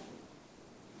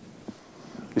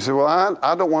 You say, well,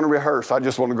 I don't want to rehearse. I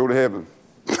just want to go to heaven.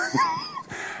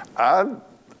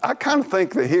 I kind of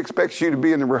think that he expects you to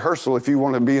be in the rehearsal if you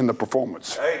want to be in the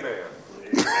performance. Amen.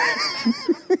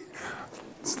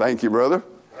 Thank you, brother.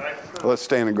 Right. Let's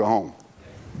stand and go home.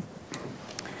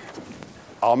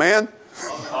 Amen.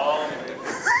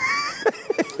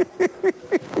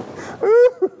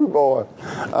 Boy,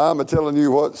 I'm telling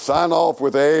you what, sign off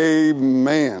with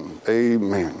amen.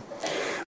 Amen.